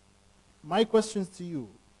 My questions to you,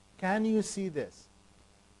 can you see this?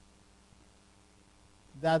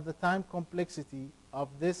 That the time complexity of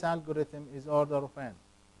this algorithm is order of n.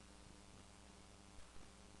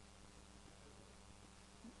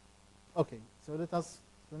 Okay, so let us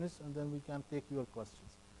finish and then we can take your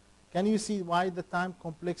questions. Can you see why the time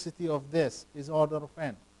complexity of this is order of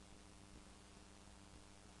n?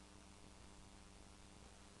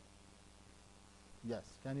 Yes,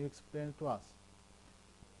 can you explain it to us?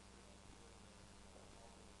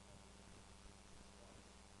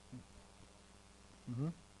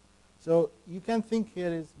 So you can think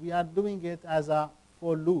here is we are doing it as a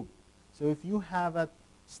for loop. So if you have a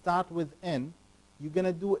start with n, you're going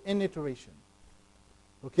to do n iteration.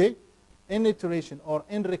 Okay? N iteration or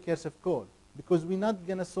n recursive call, because we're not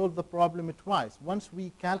going to solve the problem twice. Once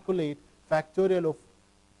we calculate factorial of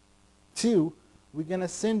 2, we're going to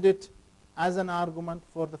send it as an argument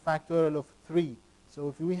for the factorial of 3. So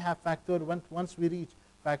if we have factorial, once we reach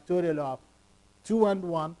factorial of 2 and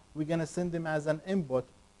 1, we're going to send them as an input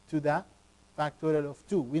to the factorial of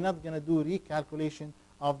 2. We're not going to do recalculation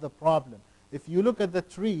of the problem. If you look at the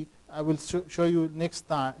tree, I will show you next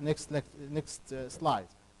slide.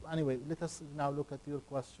 Anyway, let us now look at your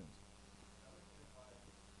questions.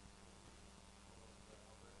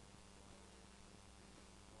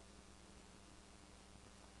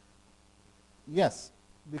 Yes,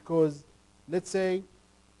 because let's say,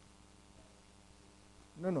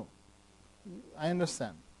 no, I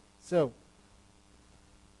understand. So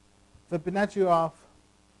Fibonacci of,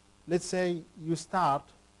 let's say you start,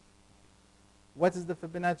 what is the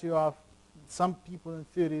Fibonacci of, some people in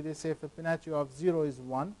theory, they say Fibonacci of 0 is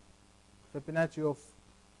 1, Fibonacci of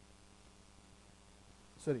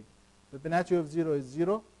 0 is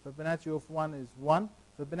 0, Fibonacci of 1 is 1,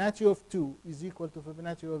 Fibonacci of 2 is equal to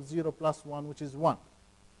Fibonacci of 0 plus 1, which is 1.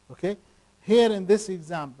 Okay? Here in this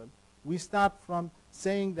example, we start from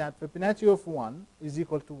saying that Fibonacci of 1 is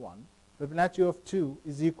equal to 1, Fibonacci of 2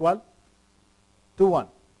 is equal to 1.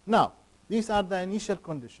 Now, these are the initial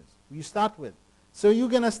conditions you start with. So you're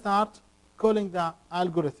going to start calling the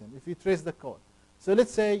algorithm if you trace the code. So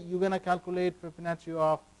let's say you're going to calculate Fibonacci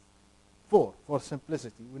of 4 for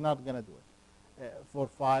simplicity. We're not going to do it for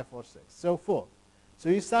 5 or 6. So 4. So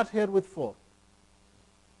you start here with 4.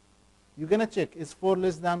 You're going to check, is 4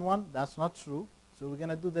 less than 1? That's not true. So we're going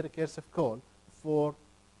to do the recursive call for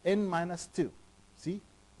n minus 2. See?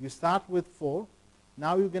 You start with 4.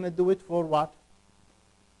 Now you're going to do it for what?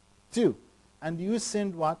 2. And you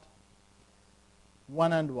send what?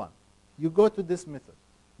 1 and 1. You go to this method.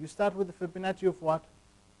 You start with the Fibonacci of what?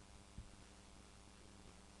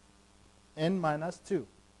 N minus 2.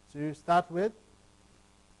 So you start with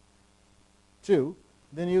 2.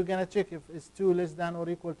 Then you're going to check if it's 2 less than or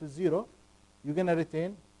equal to 0. You're going to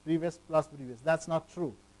retain previous plus previous. That's not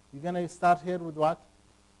true. You're going to start here with what?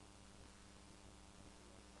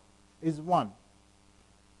 Is 1.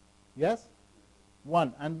 Yes?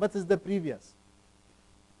 1. And what is the previous?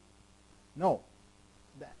 No.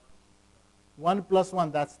 1 plus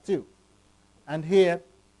 1, that's 2. And here,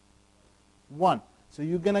 1. So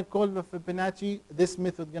you're going to call the Fibonacci, this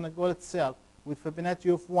method going to call itself with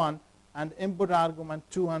Fibonacci of 1 and input argument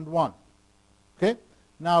 2 and 1. Okay?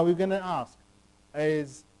 Now we're going to ask,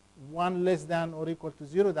 is 1 less than or equal to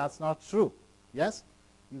 0? That's not true. Yes?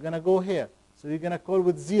 You're going to go here. So you're going to call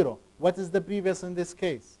with 0. What is the previous in this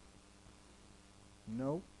case?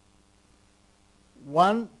 No.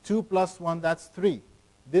 1, 2 plus 1, that's 3.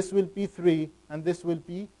 This will be 3, and this will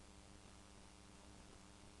be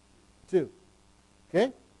 2.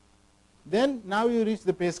 Okay? Then now you reach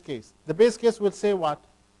the base case. The base case will say what?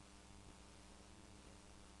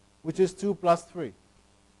 Which is 2 plus 3.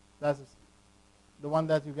 That's the one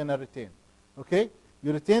that you're going to retain. Okay?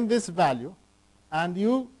 You retain this value, and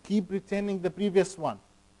you keep retaining the previous one.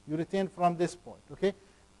 You retain from this point. Okay?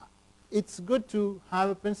 It's good to have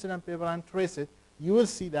a pencil and paper and trace it. You will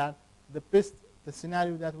see that the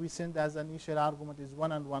scenario that we send as an initial argument is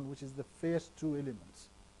 1 and 1, which is the first 2 elements.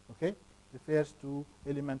 Okay? The first 2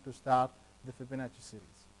 elements to start the Fibonacci series.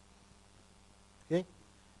 Okay?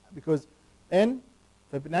 Because n,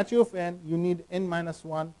 Fibonacci of n, you need n minus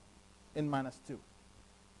 1, n minus 2.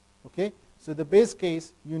 Okay? So the base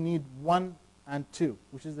case, you need 1 and 2,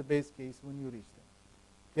 which is the base case when you reach them.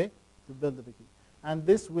 Okay? To build the big case. And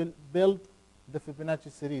this will build the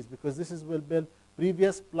Fibonacci series, because this will build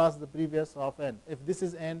previous plus the previous of n. If this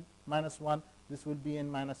is n minus 1, this will be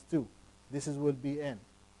n minus 2. This will be n.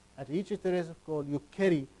 At each iterative call, you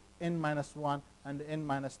carry n minus 1 and n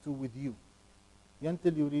minus 2 with you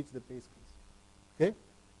until you reach the base case. Okay?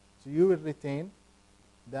 So you will retain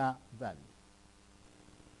the value.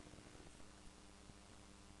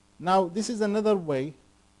 Now, this is another way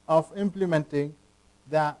of implementing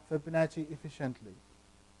the Fibonacci efficiently.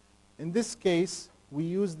 In this case, we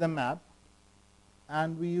use the map,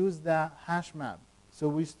 and we use the hash map. So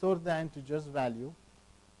we store the integers value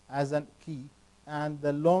as a key, and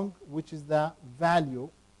the long, which is the value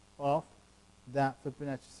of the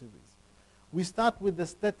Fibonacci series. We start with the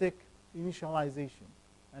static initialization,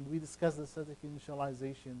 and we discussed the static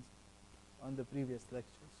initializations on the previous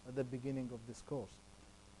lectures at the beginning of this course.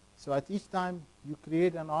 So at each time you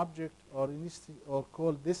create an object or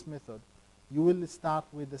call this method, you will start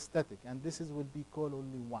with the static, and this will be called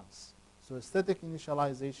only once. So static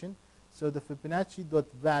initialization. So the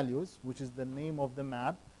Fibonacci.values, which is the name of the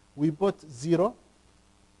map, we put 0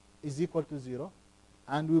 is equal to 0,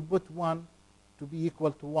 and we put 1 to be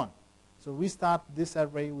equal to 1. So we start this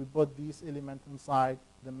array, we put these elements inside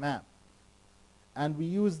the map. And we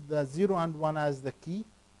use the 0 and 1 as the key,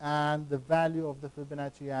 and the value of the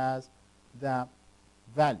Fibonacci as the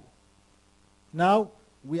value. Now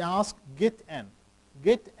we ask get n.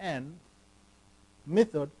 Get n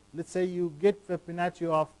method, let's say you get Fibonacci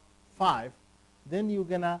of 5, then you're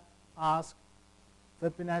going to ask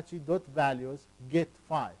Fibonacci.values get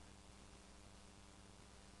 5.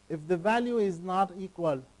 If the value is not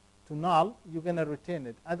equal to null, you're going to retain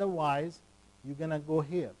it. Otherwise, you're going to go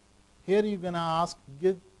here. Here you're going to ask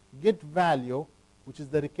get get value, which is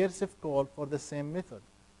the recursive call for the same method,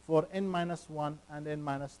 for n minus 1 and n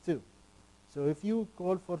minus 2. So if you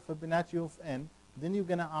call for Fibonacci of n, then you're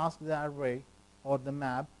going to ask the array or the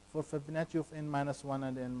map for Fibonacci of n minus 1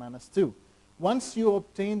 and n minus 2. Once you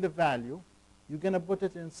obtain the value, you're going to put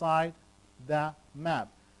it inside the map.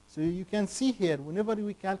 So you can see here, whenever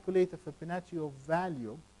we calculate a Fibonacci of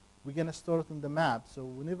value, we're going to store it in the map. So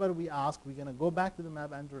whenever we ask, we're going to go back to the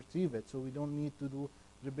map and retrieve it, so we don't need to do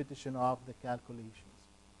repetition of the calculations.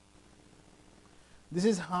 This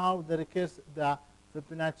is how the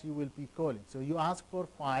Fibonacci will be calling. So you ask for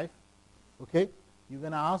 5, okay? You're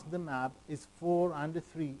going to ask the map, is 4 and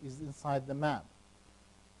 3 is inside the map.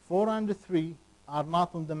 4 and 3 are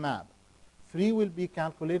not on the map. 3 will be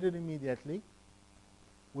calculated immediately,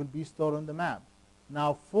 will be stored on the map.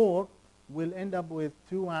 Now 4 will end up with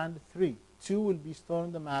 2 and 3. 2 will be stored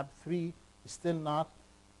on the map, 3 is still not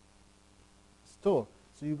stored.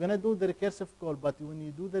 So you're going to do the recursive call, but when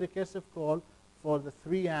you do the recursive call for the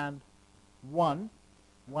 3 and 1,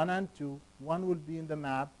 1 and 2, 1 will be in the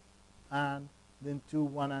map, and then 2,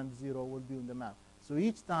 1 and 0 will be in the map. So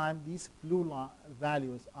each time these blue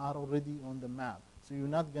values are already on the map. So you're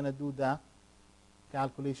not going to do the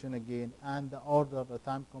calculation again, and the order, the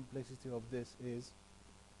time complexity of this is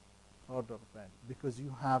order of n, because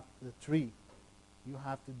you have the tree. You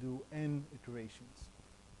have to do n iterations.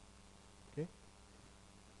 Okay?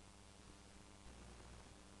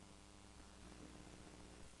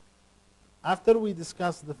 After we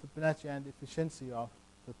discuss the Fibonacci and efficiency of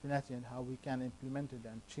Fibonacci and how we can implement it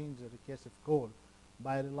and change the recursive call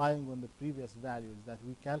by relying on the previous values that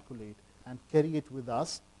we calculate and carry it with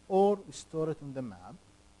us, or store it in the map,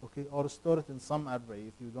 okay, or store it in some array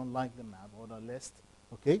if you don't like the map, or a list,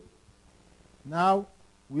 okay. Now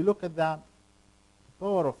we look at the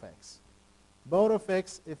power of x. Power of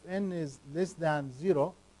x, if n is less than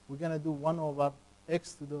 0, we're going to do 1 over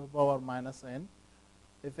x to the power minus n.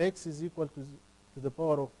 If x is equal to the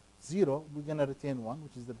power of 0, we're going to retain 1,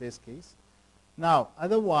 which is the base case. Now,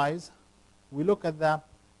 otherwise, we look at the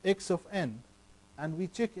x of n, and we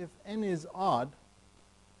check if n is odd.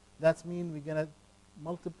 That means we're going to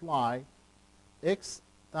multiply x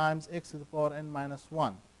times x to the power n minus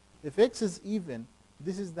 1. If x is even,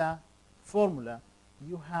 this is the formula.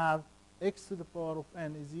 You have x to the power of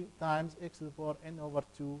n is times x to the power n over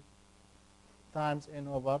 2 times n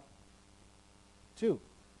over 2.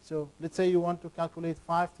 So let's say you want to calculate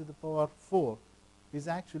 5 to the power 4 is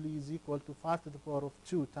actually is equal to 5 to the power of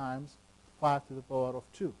 2 times 5 to the power of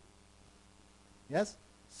 2. Yes?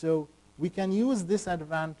 So we can use this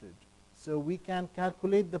advantage. So we can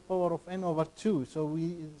calculate the power of n over 2. So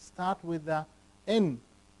we start with the n.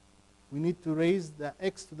 We need to raise the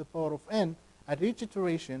x to the power of n. At each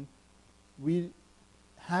iteration, we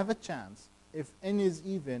have a chance, if n is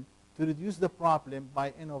even, to reduce the problem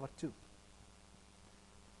by n over 2.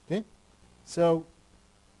 Okay? So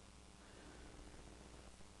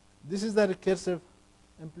this is the recursive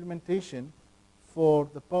implementation for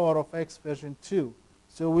the power of x version 2.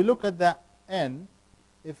 So we look at the n.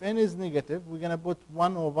 If n is negative, we're going to put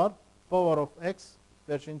 1 over power of x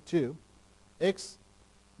version 2, x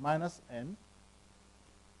minus n.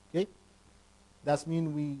 Okay? That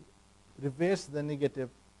means we reverse the negative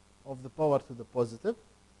of the power to the positive,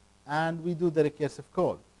 and we do the recursive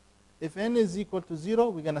call. If n is equal to 0,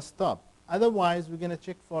 we're going to stop. Otherwise, we're going to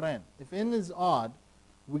check for n. If n is odd,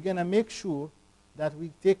 we're going to make sure that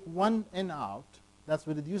we take one n out. That's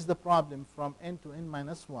we reduce the problem from n to n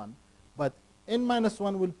minus 1. But n minus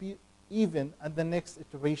 1 will be even at the next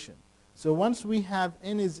iteration. So once we have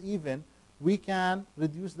n is even, we can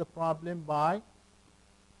reduce the problem by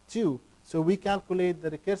 2. So we calculate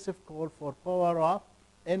the recursive call for power of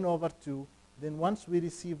n over 2. Then once we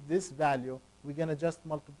receive this value, we're going to just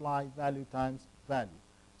multiply value times value.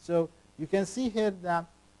 So you can see here that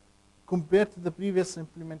compared to the previous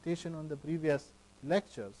implementation on the previous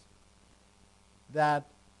lectures, that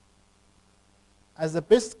as a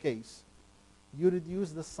best case, you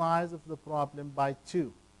reduce the size of the problem by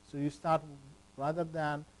 2. So you start, rather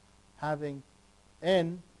than having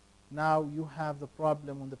n, now you have the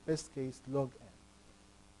problem on the best case log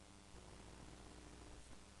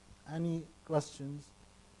n. Any questions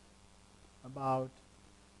about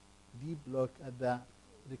deep look at the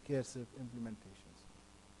recursive implementations?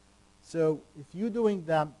 So if you're doing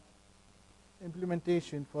the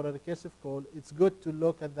implementation for a recursive call, it's good to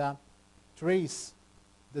look at the trace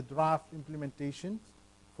the draft implementations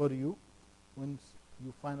for you once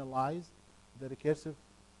you finalize the recursive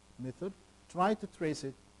method. Try to trace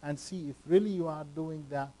it and see if really you are doing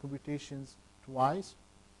the computations twice,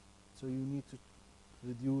 so you need to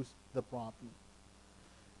reduce the problem.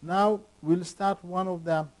 Now we'll start one of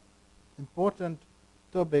the important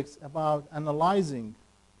topics about analyzing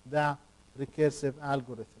the recursive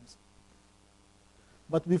algorithms.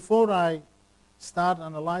 But before I start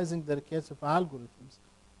analyzing the recursive algorithms,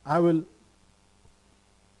 I will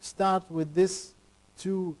start with these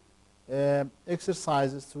two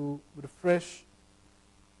exercises to refresh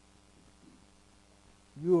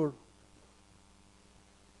your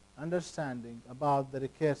understanding about the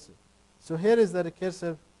recursive. So here is the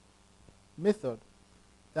recursive method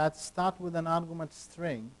that starts with an argument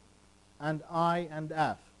string and I and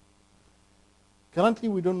f. Currently,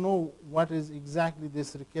 we don't know what is exactly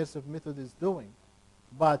this recursive method is doing.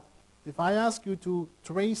 But if I ask you to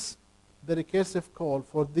trace the recursive call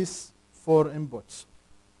for these 4 inputs.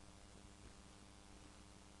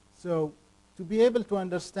 So to be able to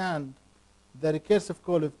understand the recursive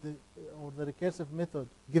call or the recursive method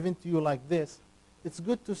given to you like this, it's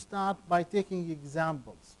good to start by taking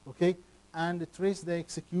examples, okay, and trace the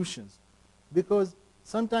executions. Because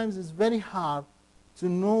sometimes it's very hard to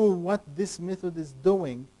know what this method is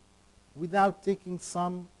doing without taking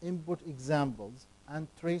some input examples and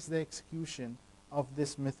trace the execution of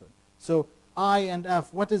this method. So I and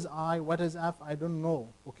f, what is I, what is f, I don't know,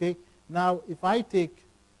 okay? Now if I take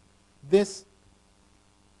this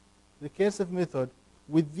recursive method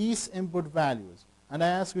with these input values and I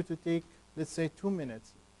ask you to take, let's say, 2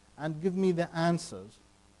 minutes and give me the answers,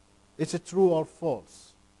 it's a true or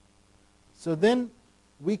false. So then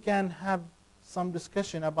we can have some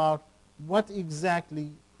discussion about what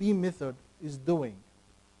exactly P method is doing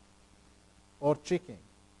or checking.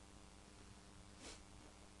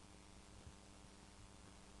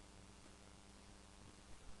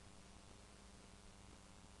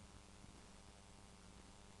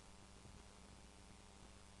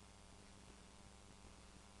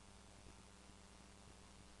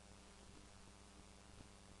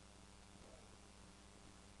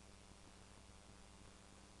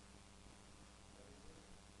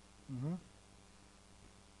 Mm-hmm.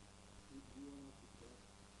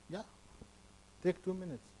 Yeah, take 2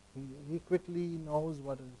 minutes. He quickly knows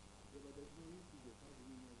what is.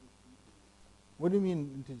 What do you mean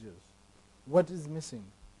integers? What is missing?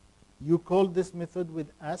 You call this method with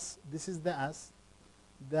s. This is the s.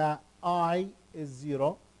 The I is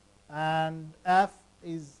 0, and f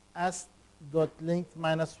is s dot length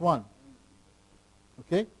minus 1.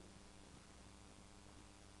 Okay?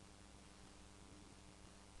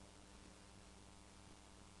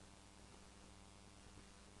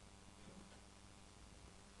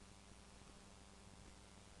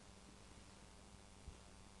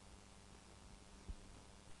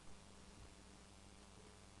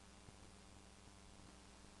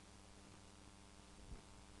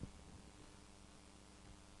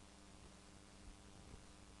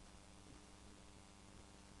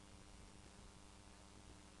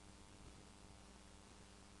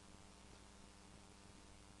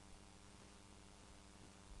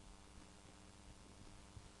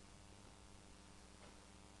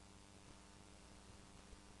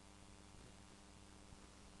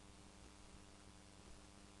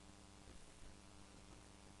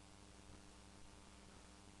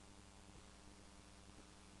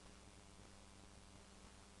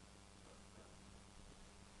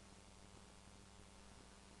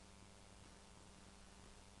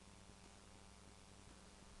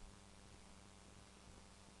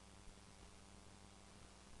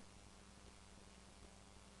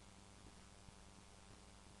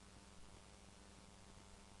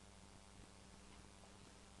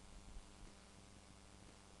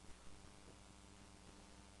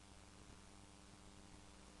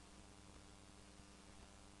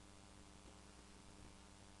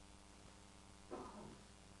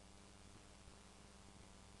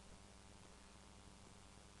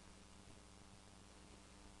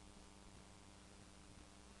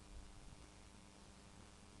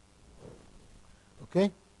 Okay?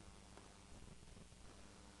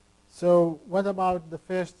 So what about the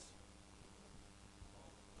first?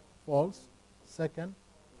 False. Second?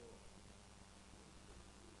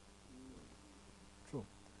 True.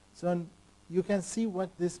 So you can see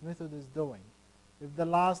what this method is doing. If the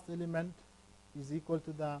last element is equal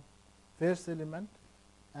to the first element,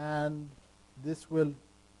 and this will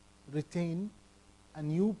retain a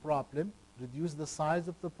new problem, reduce the size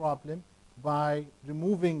of the problem by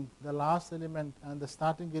removing the last element and the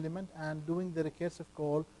starting element and doing the recursive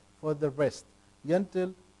call for the rest.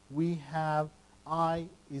 Until we have I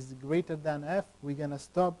is greater than f, we're going to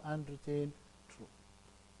stop and retain true.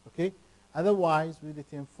 Okay? Otherwise, we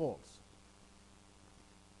retain false.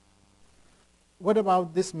 What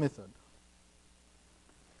about this method?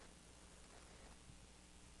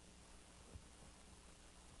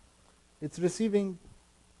 it's receiving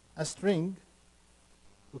a string,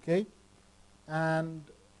 okay, and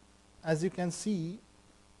as you can see,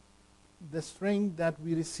 the string that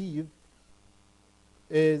we receive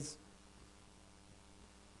is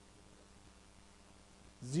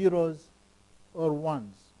zeros or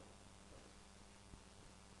ones.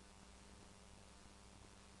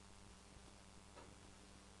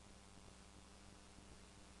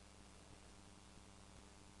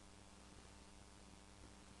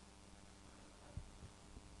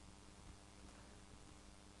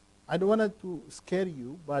 I don't want to scare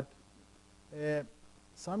you, but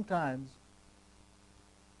sometimes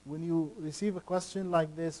when you receive a question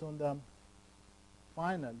like this on the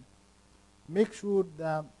final, make sure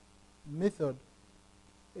the method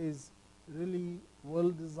is really well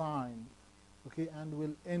designed, okay, and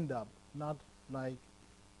will end up not like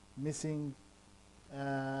missing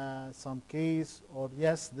some case, or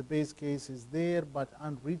yes, the base case is there but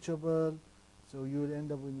unreachable, so you'll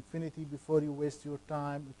end up with infinity before you waste your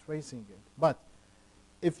time tracing it. But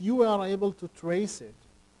if you are able to trace it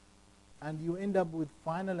and you end up with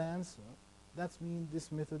final answer, that means this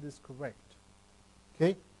method is correct.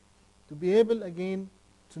 Okay? To be able again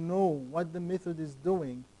to know what the method is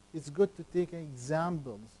doing, it's good to take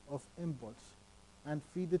examples of inputs and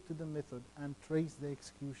feed it to the method and trace the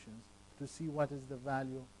executions to see what is the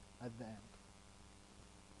value at the end.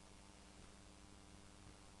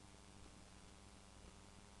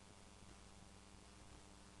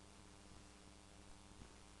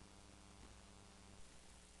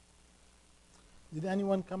 Did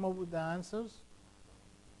anyone come up with the answers?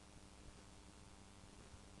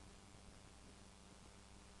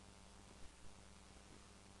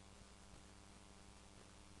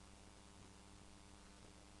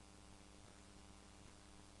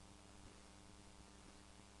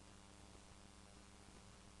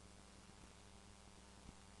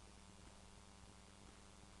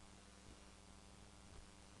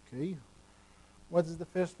 Okay. What is the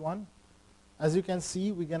first one? As you can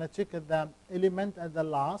see, we're going to check at the element at the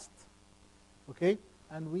last, okay?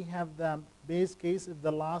 And we have the base case if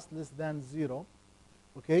the last less than 0,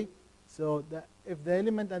 okay? So if the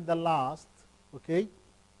element at the last, okay,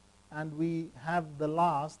 and we have the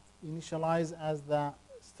last initialized as the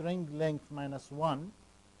string length minus 1,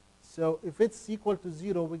 so if it's equal to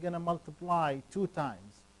 0, we're going to multiply 2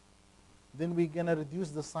 times. Then we're going to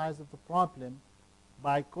reduce the size of the problem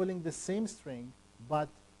by calling the same string, but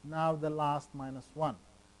now the last minus 1.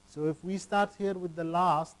 So if we start here with the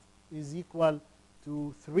last is equal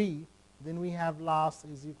to 3, then we have last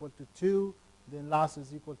is equal to 2, then last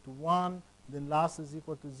is equal to 1, then last is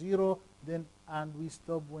equal to 0, then and we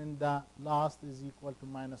stop when the last is equal to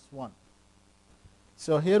minus 1.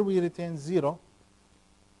 So here we retain 0.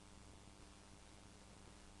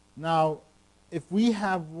 Now if we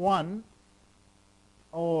have 1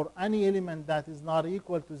 or any element that is not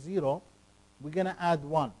equal to 0, we're going to add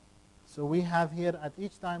 1. So we have here at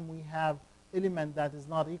each time we have element that is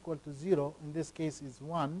not equal to 0, in this case is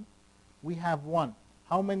 1, we have 1.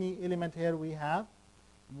 How many element here we have?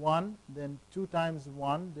 1, then 2 times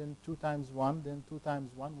 1, then 2 times 1, then 2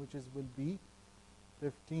 times 1, which is will be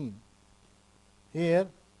 15. Here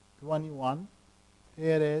 21,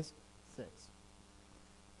 here is 6.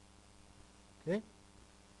 Okay?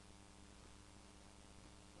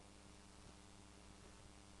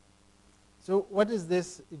 So what is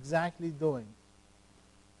this exactly doing?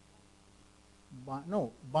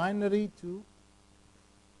 Binary to,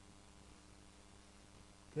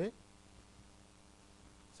 okay?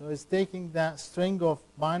 So it's taking the string of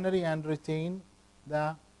binary and retain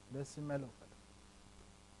the decimal of it.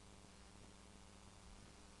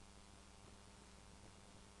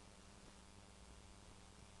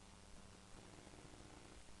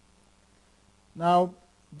 Now,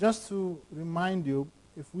 just to remind you,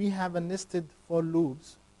 if we have a nested for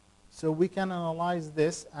loops, so we can analyze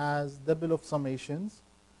this as double of summations.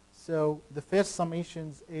 So the first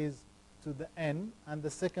summations is to the n, and the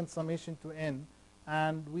second summation to n,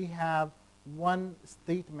 and we have one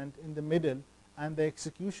statement in the middle, and the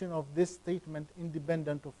execution of this statement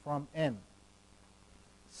independent from n.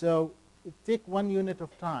 So it takes 1 unit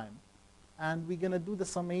of time, and we're going to do the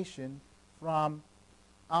summation from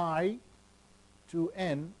I to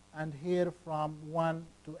n, and here from 1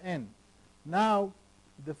 to n. Now,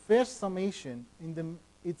 the first summation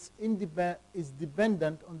is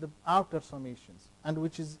dependent on the outer summations, and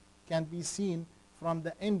which can be seen from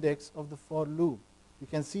the index of the for loop. You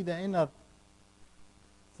can see the inner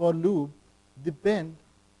for loop depend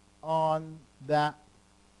on the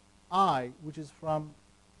I, which is from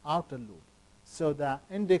outer loop. So the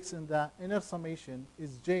index in the inner summation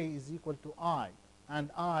is j is equal to I, and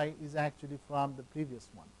I is actually from the previous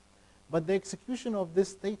one. But the execution of this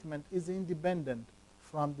statement is independent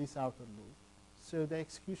from this outer loop. So the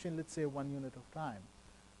execution, let's say 1 unit of time.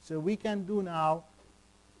 So we can do now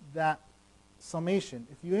the summation.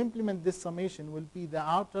 If you implement this summation, will be the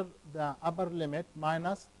upper limit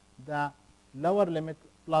minus the lower limit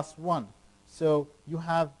plus 1. So you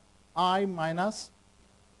have I minus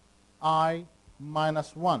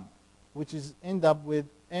 1, which is end up with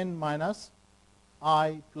n minus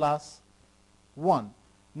I plus 1.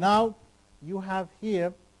 Now you have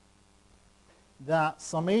here the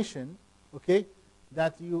summation, okay,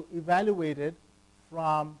 that you evaluated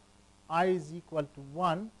from I is equal to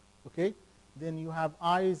 1, okay. Then you have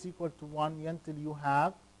I is equal to 1 until you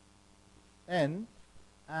have n,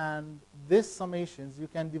 and this summations you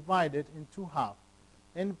can divide it in two halves,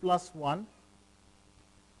 n plus 1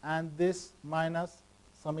 and this minus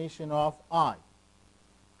summation of I,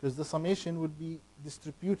 because the summation would be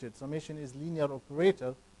distributed. Summation is linear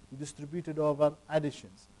operator, distributed over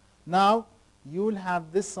additions. Now you will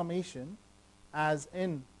have this summation as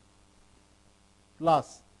n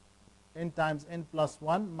plus n times n plus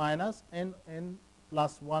 1 minus n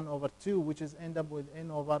plus 1 over 2, which is end up with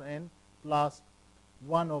n over n plus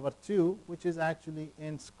 1 over 2, which is actually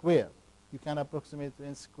n squared. You can approximate to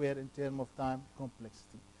n squared in terms of time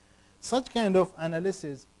complexity. Such kind of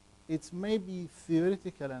analysis, it's maybe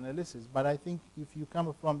theoretical analysis, but I think if you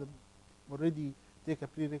come from the already take a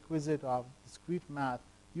prerequisite of discrete math,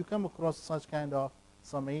 you come across such kind of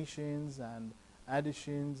summations and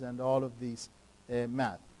additions and all of these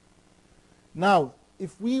math. Now,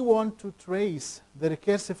 if we want to trace the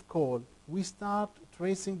recursive call, we start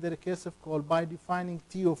tracing the recursive call by defining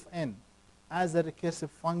T of n as a recursive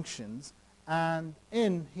functions, and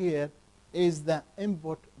n here is the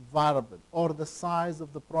input variable or the size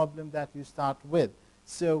of the problem that you start with.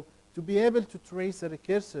 So to be able to trace a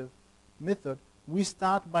recursive method, we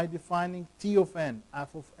start by defining T of n,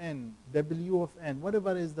 f of n, w of n,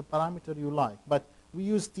 whatever is the parameter you like. But we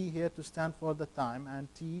use T here to stand for the time,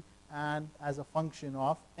 and T and as a function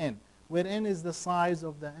of n, where n is the size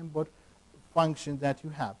of the input function that you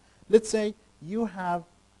have. Let's say you have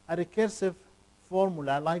a recursive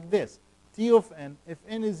formula like this. T of n, if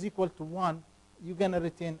n is equal to 1, you're going to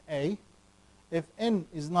retain a. If n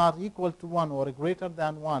is not equal to 1 or greater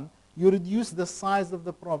than 1, you reduce the size of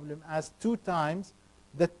the problem as 2 times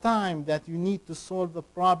the time that you need to solve the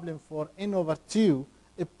problem for n over 2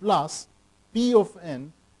 plus p of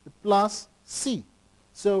n plus c.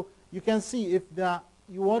 So you can see if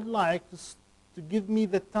you would like to give me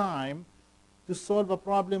the time to solve a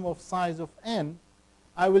problem of size of n,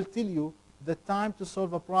 I will tell you the time to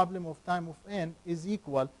solve a problem of time of n is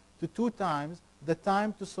equal to 2 times the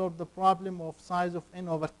time to solve the problem of size of n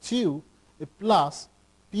over 2 plus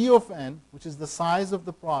p of n, which is the size of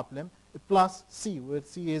the problem, plus c, where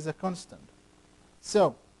c is a constant.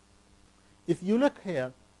 So if you look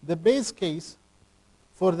here, the base case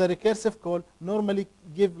for the recursive call normally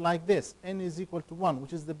give like this. N is equal to 1,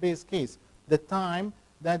 which is the base case, the time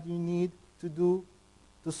that you need to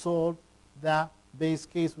solve the base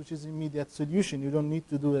case, which is immediate solution. You don't need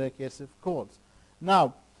to do recursive calls.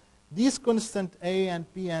 Now, these constant a and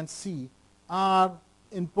p and c are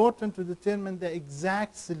important to determine the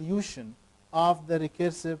exact solution of the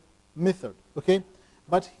recursive method. Okay?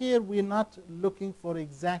 But here we're not looking for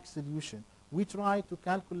exact solution. We try to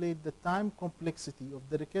calculate the time complexity of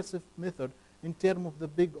the recursive method in terms of the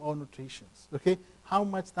big O notations. Okay? How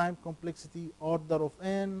much time complexity, order of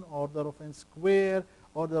n squared,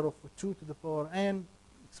 order of 2 to the power n,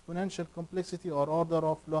 exponential complexity, or order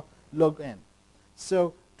of log n.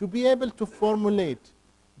 So to be able to formulate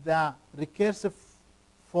the recursive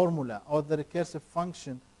formula or the recursive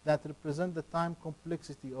function that represent the time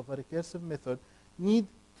complexity of a recursive method, need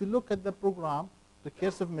to look at the program,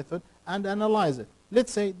 recursive method, and analyze it.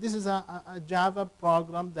 Let's say this is a Java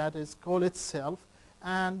program that is call itself,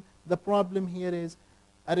 and the problem here is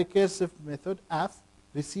a recursive method f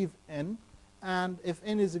receive n, and if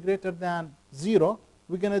n is greater than 0,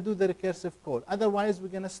 we're going to do the recursive call. Otherwise, we're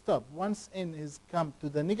going to stop. Once n is come to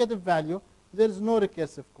the negative value, there is no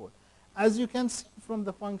recursive call. As you can see from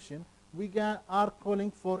the function, we are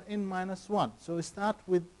calling for n minus 1. So we start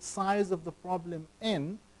with size of the problem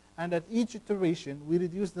n, and at each iteration, we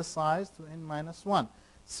reduce the size to n minus 1.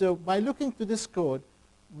 So by looking to this code,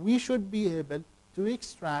 we should be able to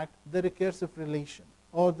extract the recursive relation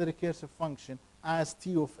or the recursive function as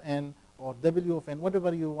T of n or W of n,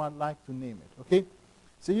 whatever you would like to name it. Okay?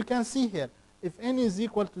 So you can see here, if n is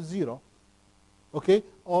equal to 0, okay,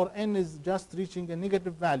 or n is just reaching a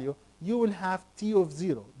negative value, you will have T of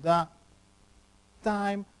 0, the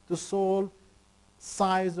time to solve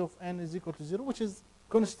size of n is equal to 0, which is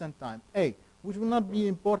constant time, A, which will not be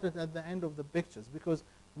important at the end of the pictures because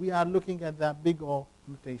we are looking at the big O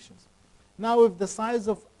notations. Now, if the size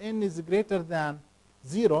of n is greater than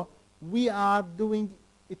 0, we are doing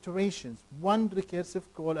iterations, one recursive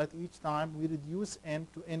call at each time. We reduce n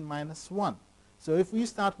to n minus 1. So if we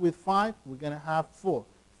start with 5, we're going to have 4.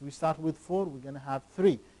 If we start with 4, we're going to have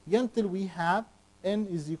 3, until we have n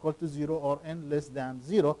is equal to 0 or n less than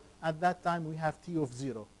 0. At that time, we have t of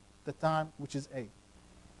 0, the time which is A.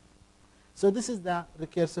 So this is the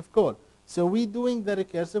recursive call. So we're doing the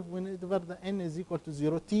recursive whenever the n is equal to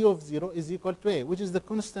 0, t of 0 is equal to A, which is the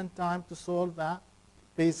constant time to solve the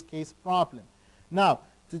base case problem. Now,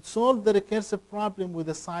 to solve the recursive problem with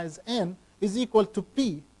a size n is equal to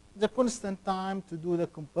P, the constant time to do the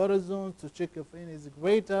comparisons, to check if n is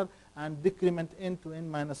greater, and decrement n to n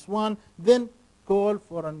minus 1, then call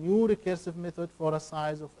for a new recursive method for a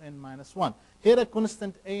size of n minus 1. Here a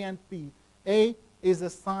constant A and P. A is the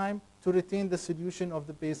time to retain the solution of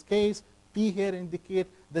the base case. P here indicate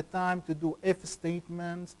the time to do if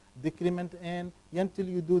statements, decrement n, until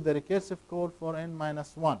you do the recursive call for n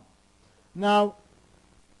minus 1. Now,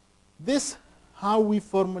 this how we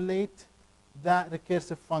formulate the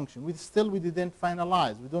recursive function. We didn't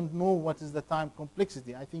finalize. We don't know what is the time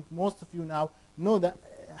complexity. I think most of you now know that,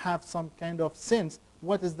 have some kind of sense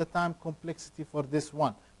what is the time complexity for this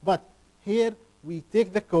one. But here we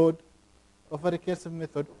take the code of a recursive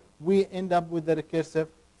method, we end up with the recursive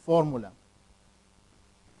formula.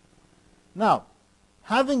 Now,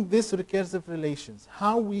 having this recursive relations,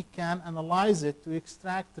 how we can analyze it to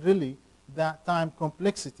extract really the time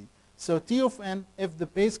complexity. So T of n, if the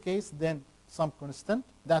base case, then some constant.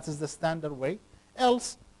 That is the standard way.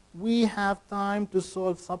 Else, we have time to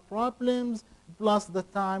solve subproblems plus the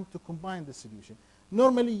time to combine the solution.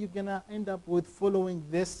 Normally, you're going to end up with following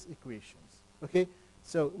these equations. Okay?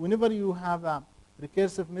 So whenever you have a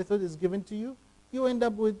recursive method is given to you, you end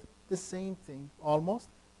up with the same thing almost.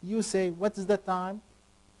 You say, what is the time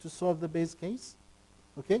to solve the base case?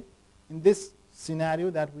 Okay? In this scenario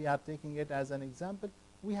that we are taking it as an example,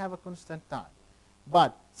 we have a constant time.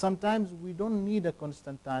 But sometimes we don't need a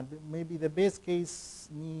constant time. Maybe the base case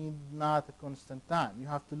need not a constant time. You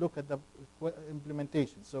have to look at the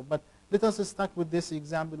implementation. So, but let us stuck with this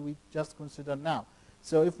example we just considered now.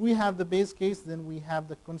 So if we have the base case, then we have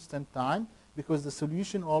the constant time because the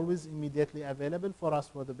solution always immediately available for us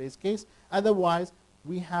for the base case. Otherwise,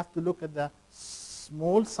 we have to look at the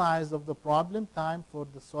small size of the problem, time for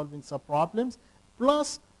the solving subproblems,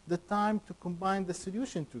 plus the time to combine the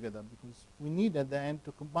solution together, because we need at the end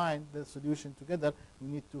to combine the solution together. We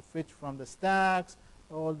need to fetch from the stacks,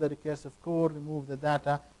 all the recursive code, remove the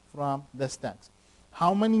data from the stacks.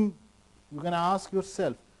 How many, you're going to ask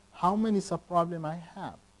yourself, how many subproblem I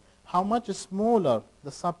have? How much smaller the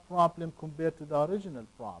subproblem compared to the original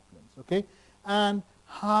problems, okay? And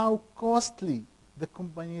how costly the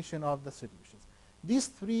combination of the solutions. These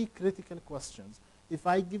three critical questions, if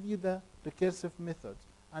I give you the recursive methods,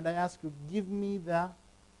 and I ask you, give me the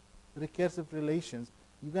recursive relations,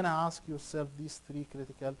 you're going to ask yourself these three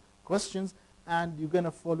critical questions, and you're going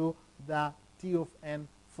to follow the T of n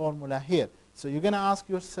formula here. So you're going to ask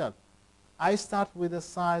yourself, I start with a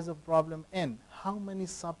size of problem n. How many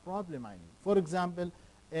subproblem I need? For example,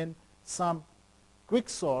 in some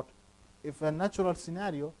quicksort, if a natural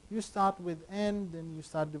scenario, you start with n, then you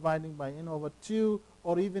start dividing by n over 2,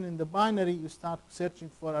 or even in the binary, you start searching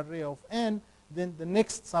for an array of n, then the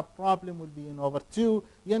next subproblem will be n over 2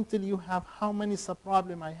 until you have how many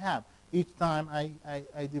subproblem I have each time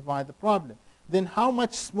I divide the problem. Then how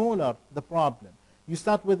much smaller the problem? You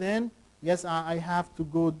start with n. Yes, I have to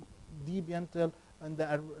go deep until and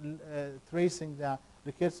tracing the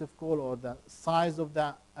recursive call or the size of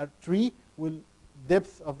the tree will,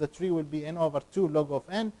 depth of the tree will be n over 2 log of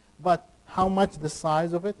n, but how much the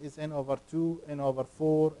size of it is n over 2, n over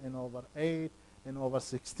 4, n over 8, n over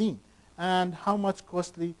 16. And how much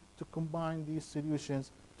costly to combine these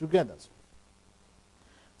solutions together.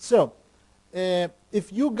 So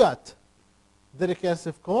if you got the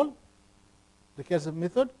recursive call, recursive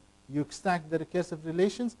method, you extract the recursive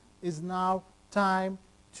relations, is now time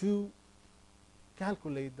to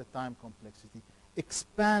calculate the time complexity,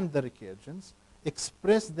 expand the recursions,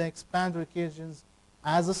 express the expand recursions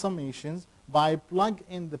as a summations by plug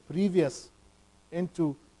in the previous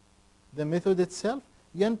into the method itself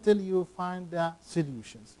until you find the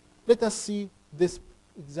solutions. Let us see these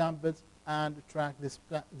examples and track this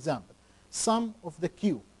example. Sum of the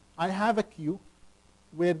queue. I have a queue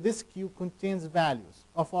where this queue contains values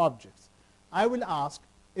of objects. I will ask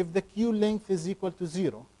if the queue length is equal to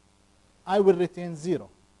 0, I will retain 0.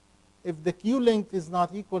 if the queue length is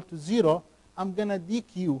not equal to 0, I'm going to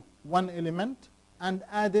dequeue one element and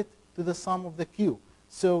add it to the sum of the queue.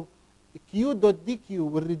 So queue.dequeue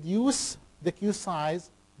will reduce the queue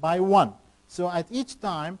size by 1. So at each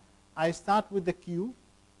time, I start with the queue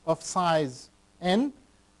of size n.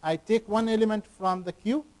 I take one element from the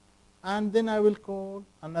queue, and then I will call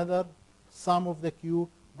another sum of the queue,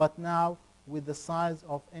 but now with the size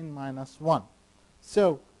of n minus 1.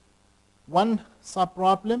 So one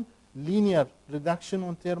subproblem, linear reduction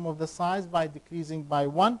on term of the size by decreasing by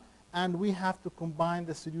 1, and we have to combine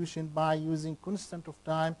the solution by using constant of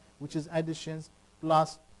time, which is additions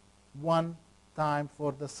plus 1 time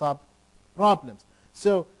for the subproblems.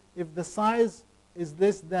 So if the size is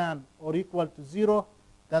less than or equal to 0,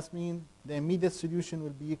 that means the immediate solution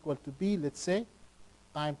will be equal to b, let's say,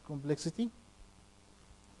 time complexity.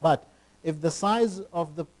 But if the size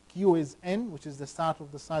of the queue is n, which is the start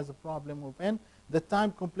of the size of problem of n, the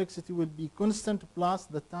time complexity will be constant plus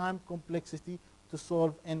the time complexity to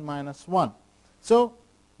solve n minus 1. So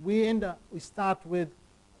we start with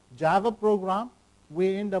Java program.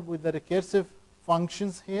 We end up with the recursive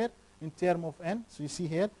functions here in term of n. So you see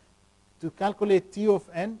here, to calculate t of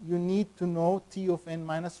n, you need to know t of n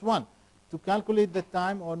minus 1. To calculate the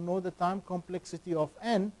time or know the time complexity of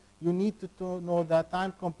n, you need to know the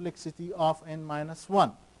time complexity of n minus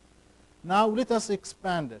 1. Now let us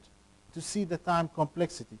expand it to see the time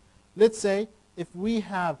complexity. Let's say if we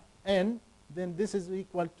have n, then this is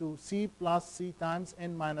equal to c plus c times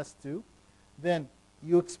n minus 2. Then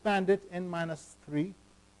you expand it n minus 3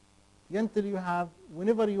 until you have,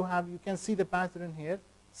 whenever you have, you can see the pattern here,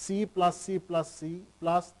 c plus c plus c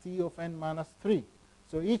plus t of n minus 3.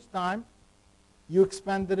 So each time you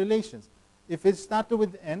expand the relations. If it started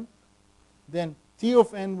with n, then t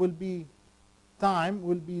of n will be time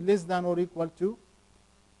will be less than or equal to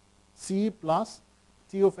c plus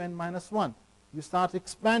t of n minus 1. You start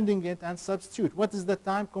expanding it and substitute. What is the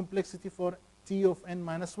time complexity for t of n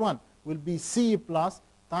minus 1? Will be c plus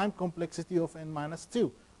time complexity of n minus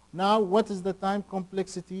 2. Now what is the time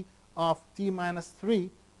complexity of t minus 3?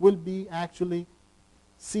 Will be actually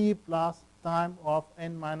c plus time of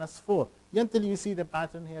n minus 4. Until you see the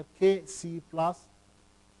pattern here, kc plus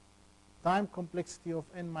time complexity of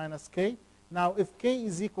n minus k. Now if k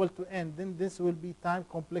is equal to n, then this will be time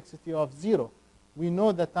complexity of 0. We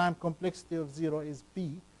know the time complexity of 0 is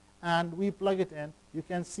p, and we plug it in. You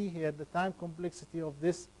can see here the time complexity of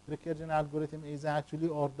this recursion algorithm is actually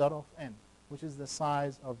order of n, which is the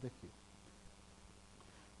size of the queue.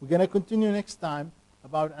 We're going to continue next time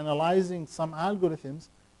about analyzing some algorithms,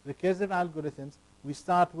 recursive algorithms. We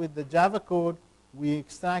start with the Java code, we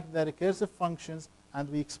extract the recursive functions, and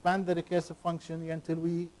we expand the recursive function until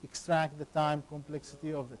we extract the time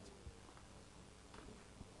complexity of it.